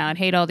macaroni salad.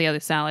 Hate all the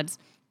other salads.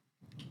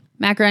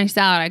 Macaroni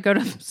salad. I go to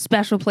a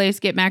special place,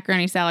 get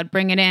macaroni salad,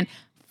 bring it in.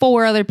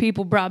 4 other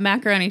people brought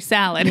macaroni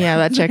salad. Yeah,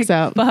 that checks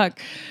out. Fuck.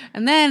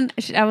 And then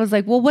I was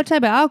like, well, what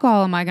type of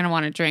alcohol am I going to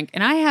want to drink?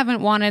 And I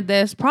haven't wanted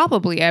this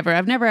probably ever.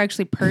 I've never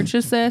actually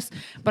purchased this,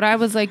 but I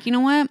was like, you know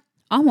what?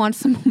 I want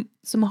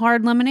some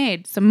hard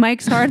lemonade, some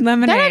Mike's hard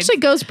lemonade. That actually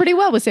goes pretty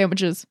well with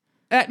sandwiches.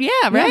 Yeah,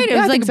 right? Yeah, it was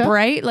I like think so.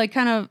 bright, like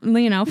kind of,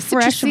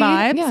 fresh Citrusy,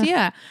 vibes.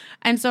 yeah.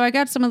 And so I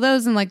got some of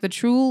those in like the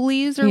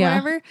Trulies or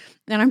whatever.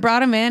 And I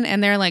brought them in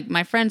and they're like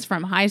my friends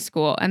from high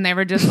school. And they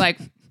were just like,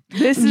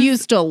 this is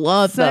used to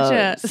love such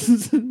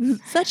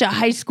a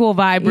high school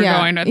vibe we're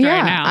going with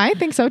right now. I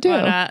think so too.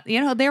 But,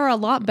 they were a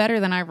lot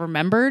better than I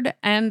remembered.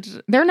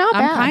 And they're not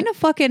bad. I'm kind of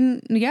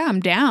fucking, I'm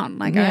down.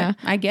 Like,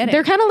 I get it.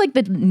 They're kind of like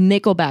the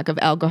Nickelback of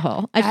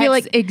alcohol. I feel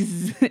like,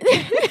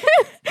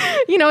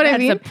 you know what I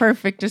mean? That's a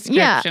perfect description.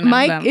 Yeah,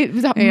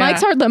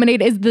 Mike's Hard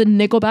Lemonade is the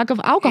Nickelback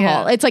of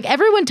alcohol. Yeah. It's like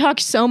everyone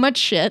talks so much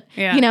shit.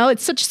 Yeah. You know,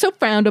 it's so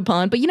frowned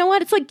upon. But you know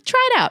what? It's like,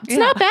 try it out. It's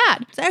not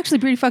bad. It's actually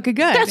pretty fucking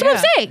good. That's what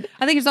I'm saying.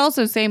 I think it's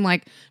also same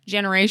like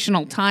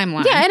generational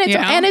timeline.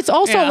 Yeah, and it's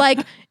also like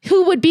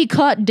who would be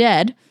caught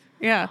dead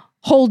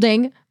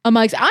holding a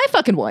Mike's? I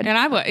fucking would. And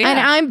I would.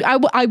 Yeah. And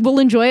I will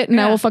enjoy it and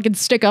I will fucking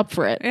stick up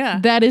for it. Yeah.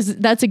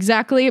 That's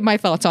exactly my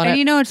thoughts on it. And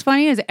you know what's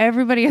funny is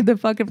everybody at the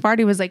fucking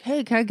party was like,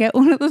 hey, can I get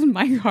one of those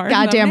Mike Hard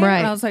Goddamn lemonade? right.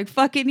 And I was like,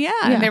 fucking yeah.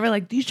 And they were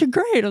like, these are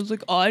great. I was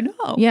like, oh, I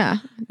know. Yeah.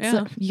 Yeah.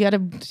 So you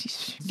gotta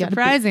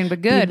Surprising,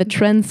 but good. Be the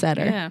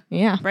trendsetter. Yeah.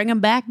 Yeah. Bring them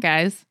back,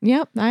 guys.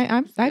 Yep.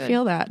 I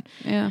feel that.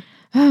 Yeah.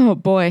 Oh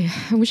boy.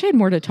 I wish I had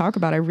more to talk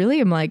about. I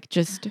really am like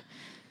just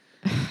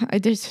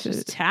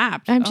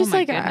tapped. I'm Oh just my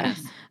like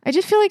goodness. I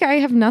just feel like I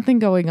have nothing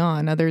going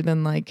on other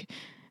than like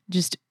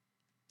just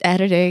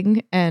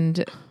editing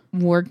and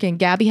working.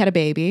 Gabby had a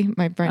baby.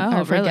 Our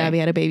friend really? Gabby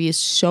had a baby. Is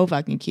so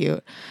fucking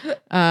cute.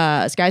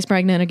 Sky's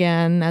pregnant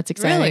again. That's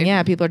exciting. Really?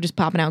 Yeah, people are just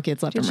popping out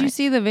kids left and Did right. you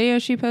see the video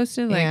she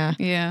posted? Like,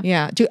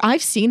 yeah. Dude,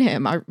 I've seen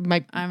him. Our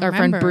friend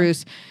remember.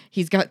 Bruce,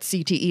 he's got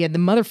CTE, and the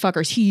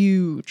motherfucker's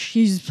huge.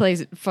 He used to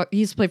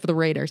play for the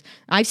Raiders.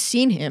 I've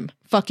seen him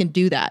fucking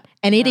do that,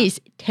 and it is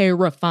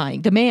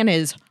terrifying. The man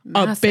is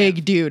Massive. a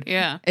big dude.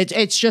 Yeah.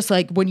 It's just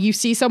like when you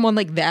see someone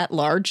like that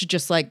large,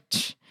 just like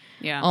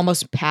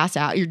almost pass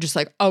out. You're just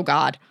like, oh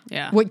God.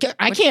 Yeah. I Which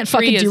can't tree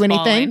fucking is do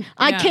anything. falling?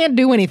 I Yeah. can't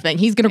do anything.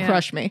 He's gonna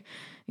crush me.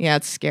 Yeah,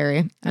 it's scary.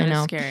 I That know.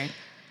 is scary.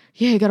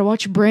 Yeah, you gotta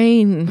watch your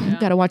brain. You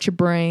gotta watch your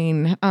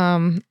brain.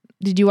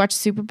 Did you watch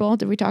Super Bowl?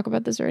 Did we talk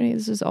about this already?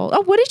 This is old.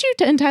 Oh, what did you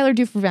and Tyler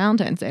do for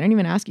Valentine's Day? I didn't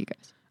even ask you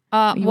guys.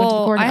 You went to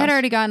the I courthouse. had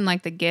already gotten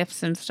like the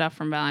gifts and stuff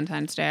from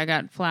Valentine's Day. I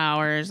got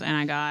flowers and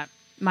I got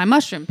my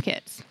mushroom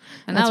kits.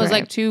 And that That's was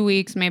right. like 2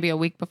 weeks, maybe a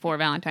week before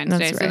Valentine's That's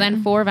Day. right. So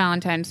then for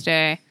Valentine's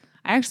Day,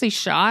 I actually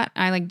shot.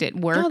 I like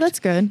did work. Oh, that's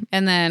good.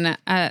 And then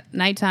at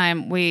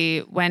nighttime,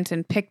 we went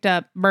and picked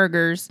up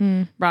burgers,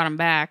 brought them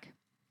back,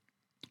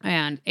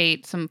 and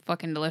ate some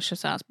fucking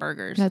delicious ass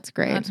burgers. That's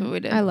great. That's what we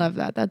did. I love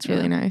that. That's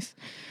really nice.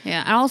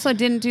 Yeah. I also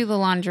didn't do the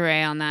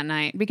lingerie on that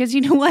night because you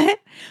know what?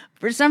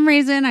 For some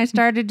reason, I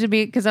started to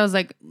be, because I was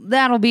like,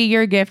 that'll be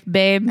your gift,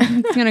 babe.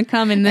 It's going to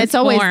come in this It's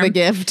always form. the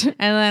gift. And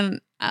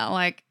then I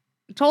like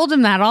told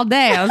him that all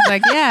day. I was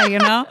like, yeah, you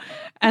know?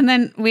 And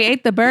then we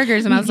ate the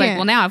burgers and I was like, Yeah.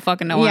 well, now I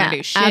fucking don't want to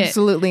do shit.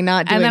 Absolutely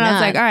not doing And then I was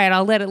that. like, all right,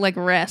 I'll let it like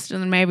rest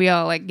and then maybe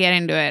I'll like get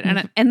into it.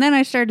 And then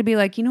I started to be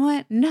like, you know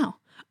what? No.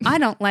 I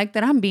don't like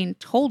that I'm being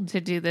told to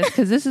do this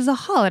because this is a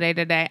holiday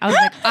today.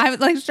 I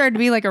like started to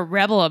be like a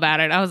rebel about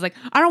it. I was like,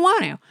 I don't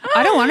want to.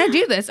 I don't want to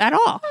do this at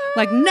all.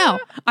 Like, no,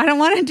 I don't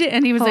want to do.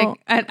 And he was like,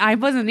 and I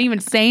wasn't even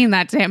saying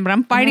that to him, but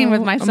I'm fighting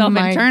with myself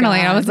my internally.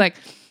 And I was God. like,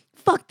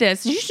 fuck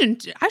this.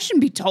 I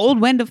shouldn't be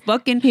told when to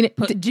fucking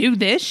do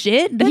this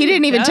shit. he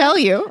didn't even tell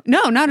you.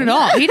 No, not at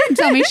all. He didn't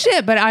tell me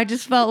shit, but I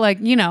just felt like,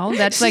 you know,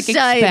 that's like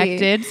Society.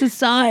 expected.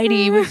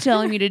 Society was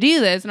telling me to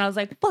do this. And I was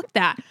like, fuck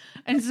that.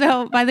 And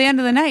so by the end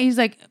of the night, he's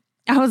like,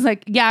 I was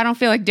like, yeah, I don't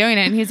feel like doing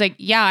it. And he's like,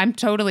 yeah, I'm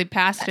totally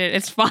past it.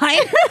 It's fine.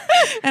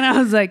 And I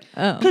was like,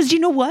 because you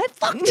know what?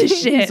 Fuck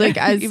this shit. He's like,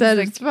 I He was said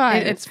like, it's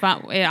fine. It's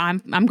fine. Yeah,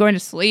 I'm going to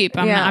sleep.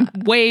 I'm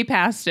way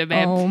past it,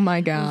 babe. Oh my I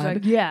was God.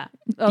 like, yeah.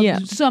 Yeah.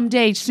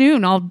 Someday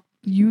soon,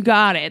 you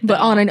got it. But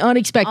though. on an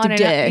unexpected On an-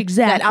 day that I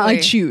exactly.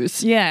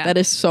 choose. Yeah. That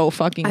is so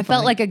fucking I felt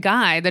funny. like a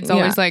guy that's Yeah.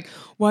 always like,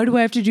 why do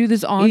I have to do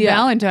this on Yeah.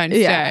 Valentine's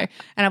Yeah. Day?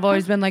 And I've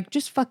always been like,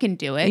 just fucking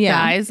do it, Yeah.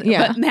 guys.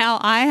 Yeah. But now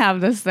I have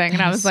this thing,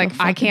 and I was So like, I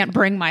fucking can't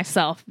bring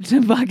myself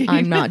to fucking.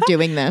 I'm not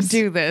doing this.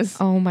 do this.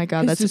 Oh my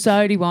God. That's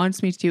Society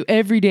wants me to.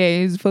 Every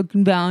day is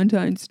fucking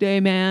Valentine's Day,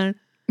 man.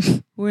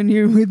 When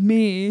you're with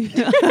me.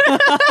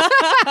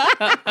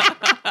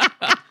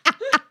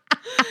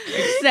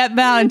 Except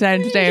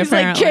Valentine's Day, He's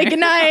like, apparently. cake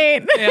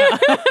night. Yeah.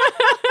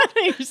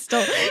 You're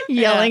still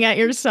yelling at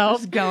yourself.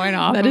 Just going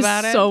off That is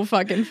about it. so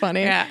fucking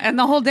funny. Yeah, and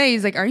the whole day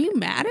he's like, "Are you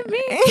mad at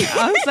me?"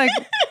 I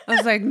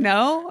was like,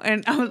 "No,"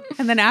 and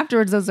then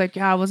afterwards I was like,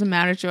 "Yeah, I wasn't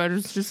mad at you. I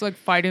was just like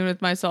fighting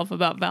with myself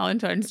about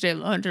Valentine's Day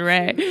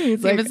lingerie." He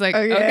like, was like,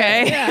 "Okay,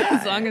 "Okay, yeah."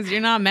 as long as you're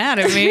not mad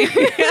at me."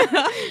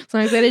 As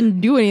long as I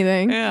didn't do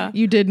anything, Yeah.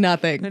 you did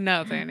nothing.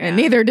 Nothing, And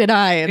neither did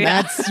I, and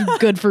Yeah. that's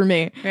good for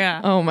me.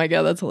 Yeah. Oh my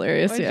God, that's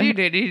hilarious. What Yeah. you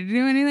do? Did you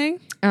do anything?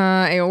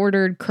 I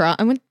ordered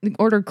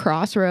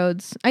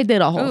Crossroads. I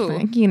did a whole Ooh.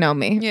 thing. You know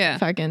me. Yeah.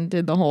 Fucking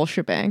did the whole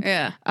shebang.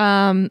 Yeah.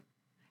 How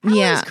How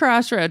is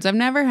Crossroads? I've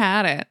never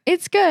had it.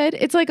 It's good.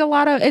 It's like a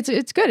lot of it's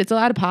good. It's a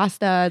lot of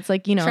pasta. It's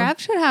like, you know. Trav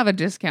should have a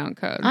discount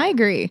code. I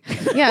agree.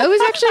 Yeah, it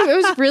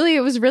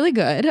was really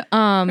good. Good.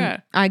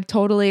 I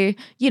totally,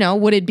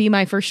 would it be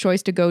my first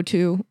choice to go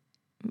to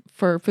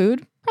for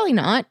food? Probably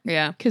not,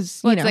 yeah. because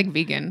Well, it's like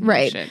vegan.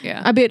 right. Shit,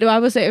 yeah. I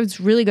would say it was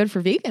really good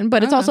for vegan,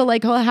 but it's Okay. also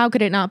like, well, how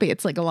could it not be?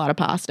 It's like a lot of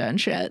pasta and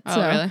shit. Oh,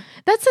 so really?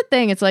 that's the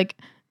thing. It's like,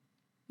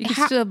 You can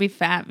How- still be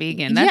fat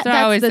vegan. Yeah, That's what I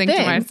that's always the think to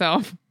thing.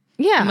 myself.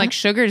 yeah, I'm like,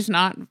 sugar's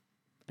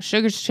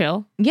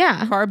chill.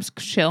 yeah, Carbs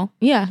chill.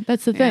 yeah.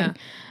 That's the thing. Yeah.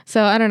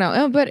 So I don't know.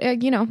 Oh, but I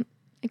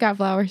got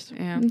flowers.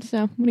 Yeah.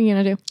 So what are you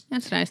gonna do?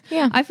 That's nice.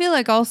 Yeah. I feel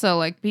like also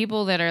like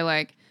people that are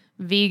like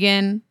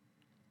vegan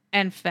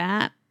and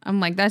fat, I'm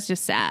like, that's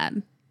just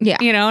sad. Yeah.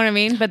 You know what I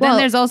mean? But Well- then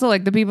there's also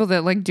like the people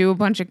that like do a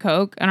bunch of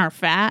coke and are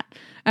fat.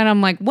 And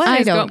I'm like, what's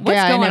I going never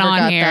on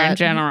got here in that.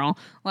 general?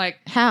 Like,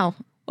 How?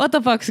 what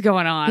the fuck's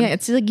going on? Yeah,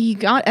 it's like you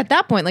got at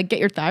that point, like get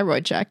your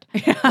thyroid checked.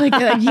 Like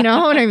you know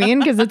what I mean?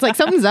 Because it's like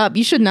something's up.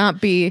 You should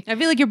not be. I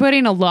feel like you're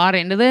putting a lot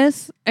into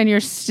this and you're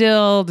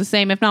still the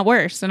same, if not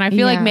worse. And I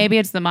feel like Yeah. maybe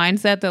it's the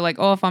mindset that like,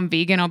 oh, if I'm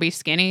vegan, I'll be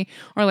skinny.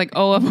 Or like,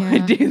 oh, if I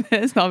Yeah. do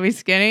this, I'll be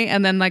skinny.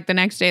 And then like the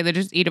next day they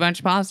just eat a bunch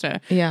of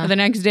pasta. Yeah. Or the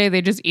next day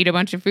they just eat a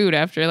bunch of food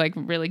after like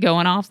really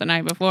going off the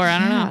night before. I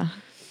don't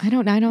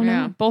know. I don't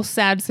Yeah. know. Both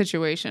sad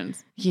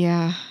situations.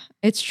 Yeah,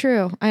 it's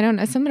true. I don't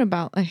know. Something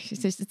about like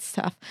it's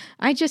tough.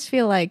 I just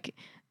feel like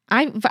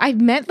I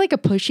met like a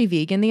pushy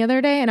vegan the other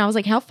day, and I was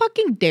like, how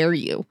fucking dare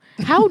you?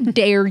 How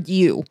dare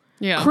you?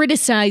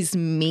 criticize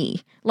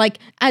me. Like,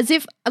 as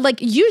if, like,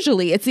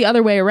 usually it's the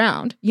other way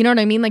around. You know what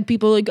I mean? Like,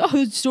 people are like,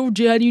 oh, it's so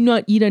Jad, you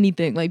not eat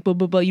anything. Like, blah,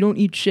 blah, blah. You don't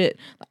eat shit.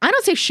 I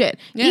don't say shit.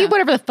 Eat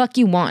whatever the fuck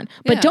you want.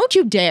 But don't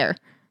you dare.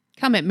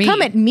 Come at me.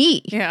 Come at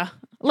me. Yeah.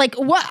 Like,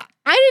 what?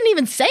 I didn't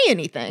even say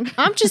anything.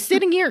 I'm just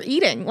sitting here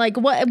eating. Like,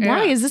 what?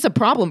 Why is this a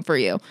problem for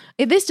you?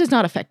 This does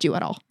not affect you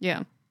at all.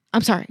 Yeah.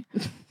 I'm sorry.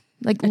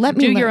 Like, let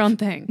me do live. your own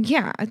thing.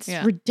 Yeah, it's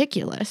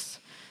ridiculous.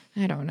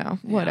 I don't know.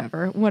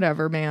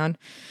 Whatever, man.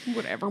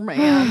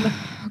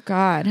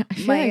 God, I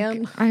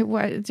feel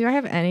like do I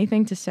have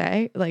anything to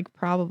say? Like,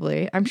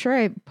 probably. I'm sure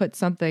I put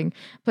something.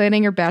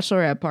 Planning your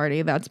bachelorette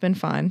party. That's been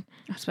fun.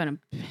 It's been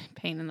a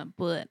pain in the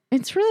butt.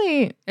 It's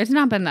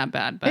not been that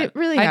bad, but it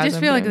really. I just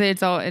feel like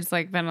it's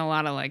like been a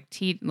lot of like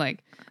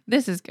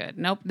this is good.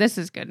 Nope, this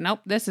is good. Nope,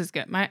 this is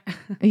good. My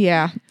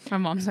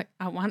mom's like,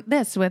 I want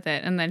this with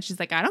it, and then she's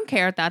like, I don't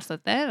care if that's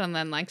with it, and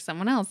then like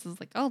someone else is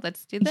like, oh,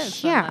 let's do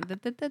this. Yeah,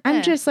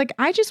 I'm just like,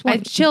 I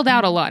chilled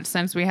out a lot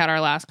since we had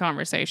our last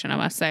conversation. I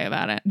must say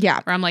about it.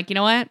 Yeah, where I'm like, you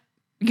know what,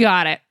 you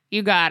got it.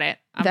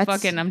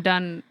 I'm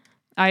done.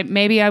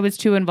 Maybe I was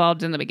too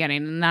involved in the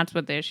beginning, and that's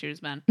what the issue's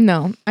been.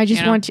 No, I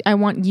just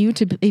want you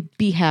to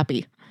be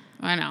happy.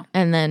 I know,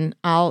 and then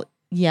I'll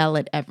yell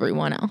at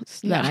everyone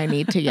else that I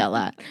need to yell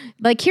at.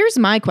 Like, here's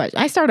my question.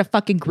 I started a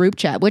fucking group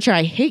chat, which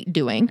I hate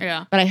doing,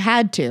 but I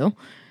had to.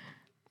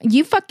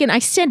 I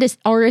send a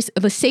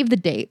save the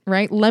date,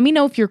 right? Let me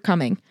know if you're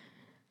coming.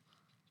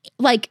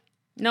 Like,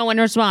 no one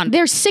responded.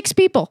 There's 6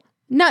 people.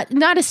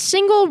 Not a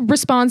single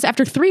response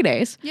after 3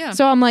 days. Yeah.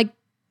 So I'm like,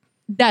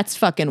 that's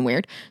fucking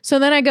weird. So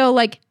then I go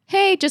like,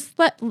 hey, just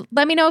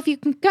let me know if you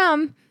can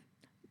come.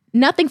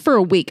 Nothing for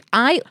a week.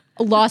 I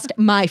lost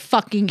my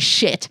fucking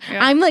shit.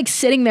 Yeah. I'm like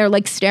sitting there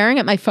like staring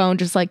at my phone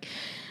just like,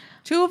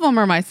 2 of them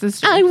are my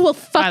sisters. I will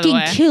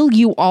fucking kill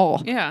you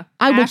all. Yeah.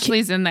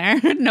 Ashley's in there.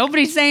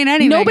 Nobody's saying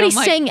anything. Nobody's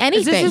saying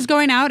anything. This is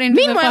going out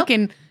into the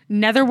fucking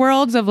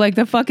netherworlds of like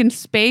the fucking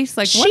space.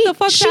 Like, what the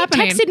fuck's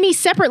happening? She texted me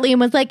separately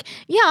and was like,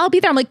 yeah, I'll be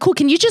there. I'm like, cool.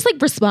 Can you just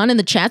like respond in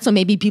the chat so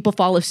maybe people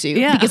follow suit?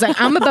 Yeah. Because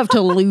I'm about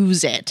to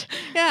lose it.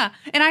 Yeah.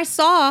 And I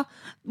saw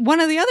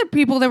one of the other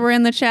people that were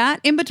in the chat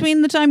in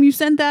between the time you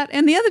sent that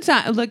and the other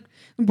time. Like,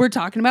 we're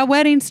talking about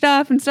wedding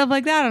stuff and stuff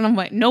like that. And I'm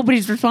like,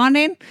 nobody's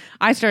responding.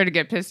 I started to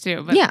get pissed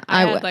too. But yeah,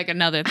 I had like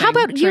another thing. How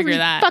about your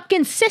that.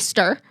 fucking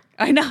sister?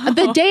 I know.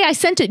 The day I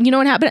sent it, you know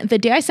what happened? The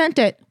day I sent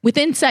it,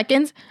 within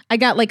seconds, I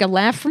got like a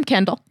laugh from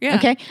Kendall. Yeah.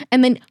 Okay.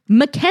 And then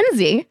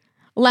Mackenzie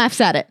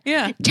laughs at it.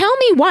 Yeah. Tell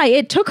me why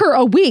it took her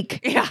a week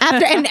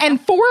after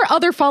and 4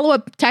 other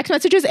follow-up text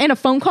messages and a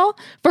phone call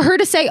for her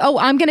to say, oh,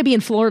 I'm going to be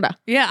in Florida.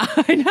 Yeah,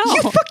 I know.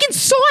 You fucking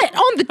saw it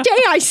on the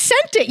day I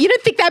sent it. You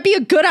didn't think that'd be a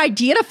good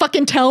idea to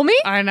fucking tell me?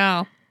 I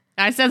know.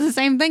 I said the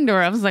same thing to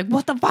her. I was like,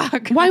 what the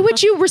fuck? Why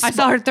would you respond? I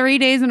saw her 3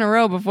 days in a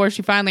row before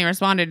she finally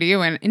responded to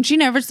you, and she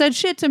never said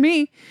shit to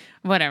me.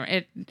 Whatever.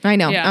 I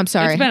know. Yeah, I'm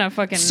sorry. It's been a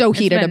fucking... So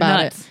heated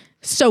about it.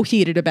 So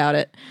heated about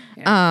it.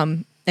 Yeah.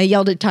 I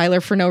yelled at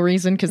Tyler for no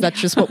reason because that's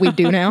just what we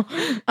do now.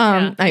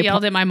 I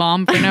yelled at my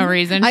mom for no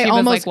reason. She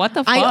was like, what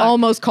the fuck? I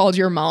almost called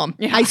your mom.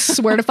 Yeah. I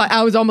swear to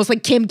I was almost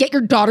like, Kim, get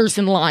your daughters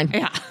in line.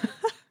 Yeah.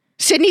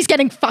 Sydney's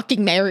getting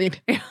fucking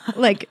married. Yeah.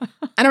 Like,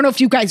 I don't know if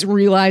you guys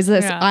realize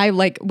this. Yeah. I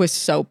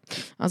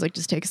was like,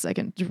 just take a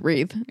second to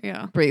breathe.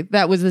 Yeah. Breathe.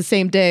 That was the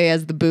same day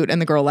as the boot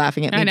and the girl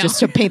laughing at me just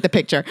to paint the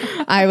picture.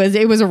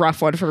 It was a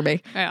rough one for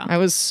me. Yeah. I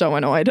was so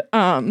annoyed.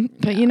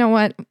 But you know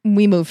what?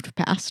 We moved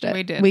past it.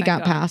 We did. We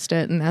got past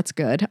it and that's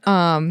good.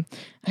 I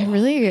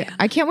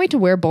can't wait to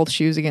wear both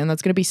shoes again.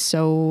 That's going to be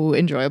so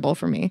enjoyable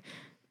for me.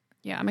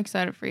 Yeah, I'm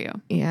excited for you.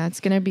 Yeah,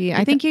 it's gonna be.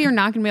 I think you're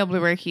not gonna be able to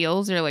wear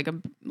heels or like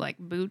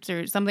boots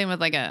or something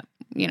with like a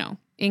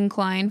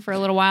incline for a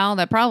little while.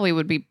 That probably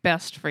would be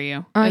best for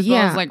you. As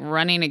well as like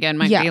running again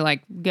might be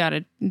like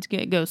gotta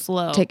go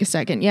slow. Take a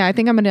second. Yeah, I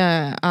think I'm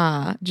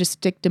gonna just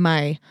stick to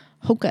my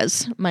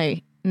Hoka's,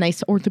 my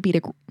nice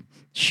orthopedic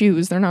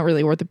shoes. They're not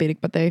really orthopedic,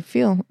 but they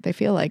feel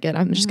like it.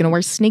 I'm just gonna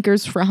wear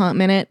sneakers for a hot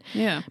minute.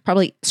 Yeah,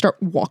 probably start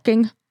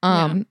walking.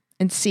 And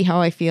see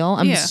how I feel.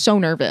 I'm so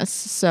nervous.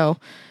 So.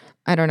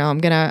 I don't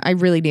know. I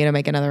really need to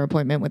make another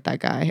appointment with that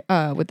guy,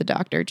 with the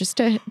doctor, just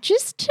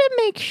to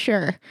make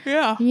sure.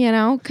 Yeah. You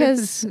know,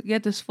 because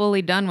get this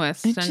fully done with.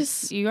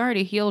 Since you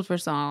already healed for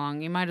so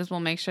long, you might as well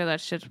make sure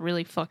that shit's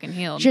really fucking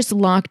healed. Just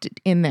locked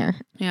in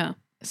there. Yeah.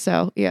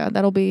 So yeah,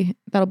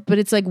 but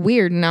it's like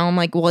weird. Now I'm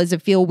like, well, does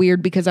it feel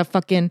weird because I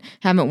fucking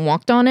haven't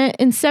walked on it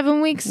in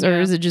 7 weeks,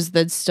 or is it just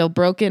that it's still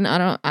broken?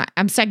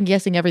 I'm second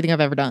guessing everything I've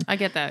ever done. I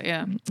get that.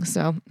 Yeah.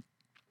 So.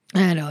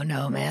 I don't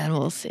know, man.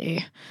 We'll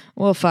see.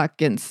 We'll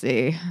fucking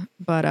see.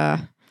 But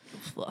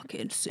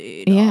fucking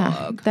see,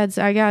 dog. Yeah,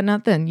 I got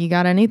nothing. You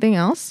got anything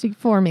else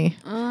for me?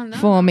 No,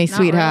 for me,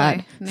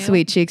 sweetheart. Really.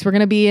 Sweet cheeks. We're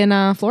gonna be in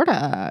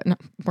Florida. No,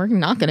 we're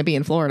not gonna be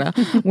in Florida.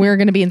 We're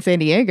gonna be in San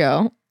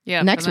Diego.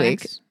 Yeah, next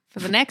week. For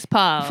the next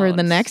pod. For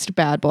the next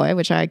bad boy,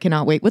 which I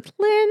cannot wait with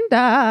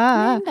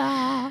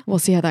Linda. We'll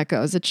see how that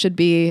goes. It should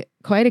be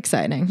quite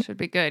exciting. Should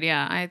be good,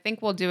 yeah. I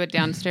think we'll do it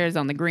downstairs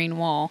on the green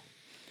wall.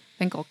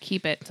 I think I'll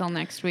keep it till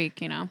next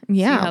week, Yeah.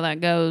 See how that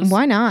goes.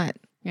 Why not?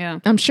 Yeah.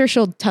 I'm sure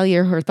she'll tell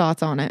you her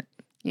thoughts on it.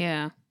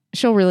 Yeah.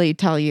 She'll really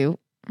tell you.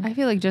 I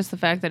feel like just the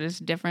fact that it's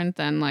different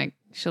than like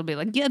she'll be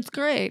like, yeah, it's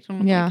great.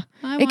 I'm Yeah.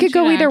 like, It could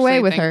go either way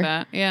with her.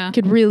 That. Yeah. It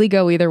could really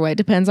go either way.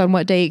 Depends on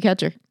what day you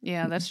catch her.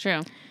 Yeah, that's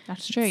true.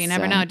 That's true. You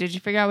never know. Did you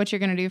figure out what you're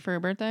going to do for her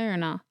birthday or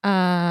not?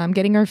 I'm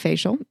getting her a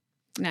facial.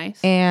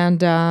 Nice. And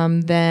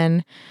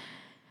then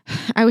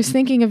I was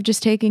thinking of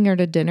just taking her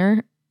to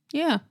dinner.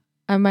 Yeah.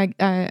 I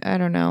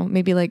don't know,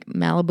 maybe like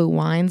Malibu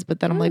wines, but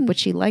then I'm like, would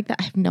she like that?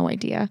 I have no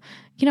idea.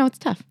 You know, it's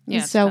tough.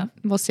 Yeah, so tough.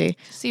 We'll see.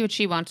 See what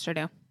she wants to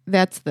do.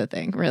 That's the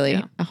thing, really.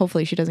 Yeah.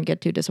 Hopefully she doesn't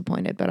get too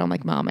disappointed, but I'm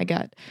like, Mom,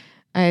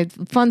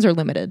 funds are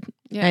limited.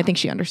 Yeah. And I think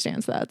she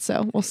understands that.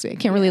 So we'll see. I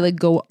can't really like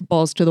go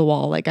balls to the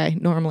wall like I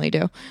normally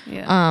do.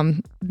 Yeah.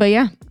 But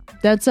yeah,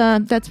 that's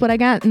what I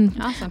got. And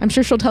Awesome. I'm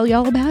sure she'll tell you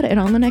all about it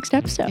on the next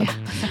episode.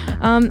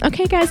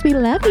 Okay, guys, we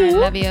love you. I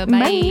love you.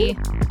 Bye.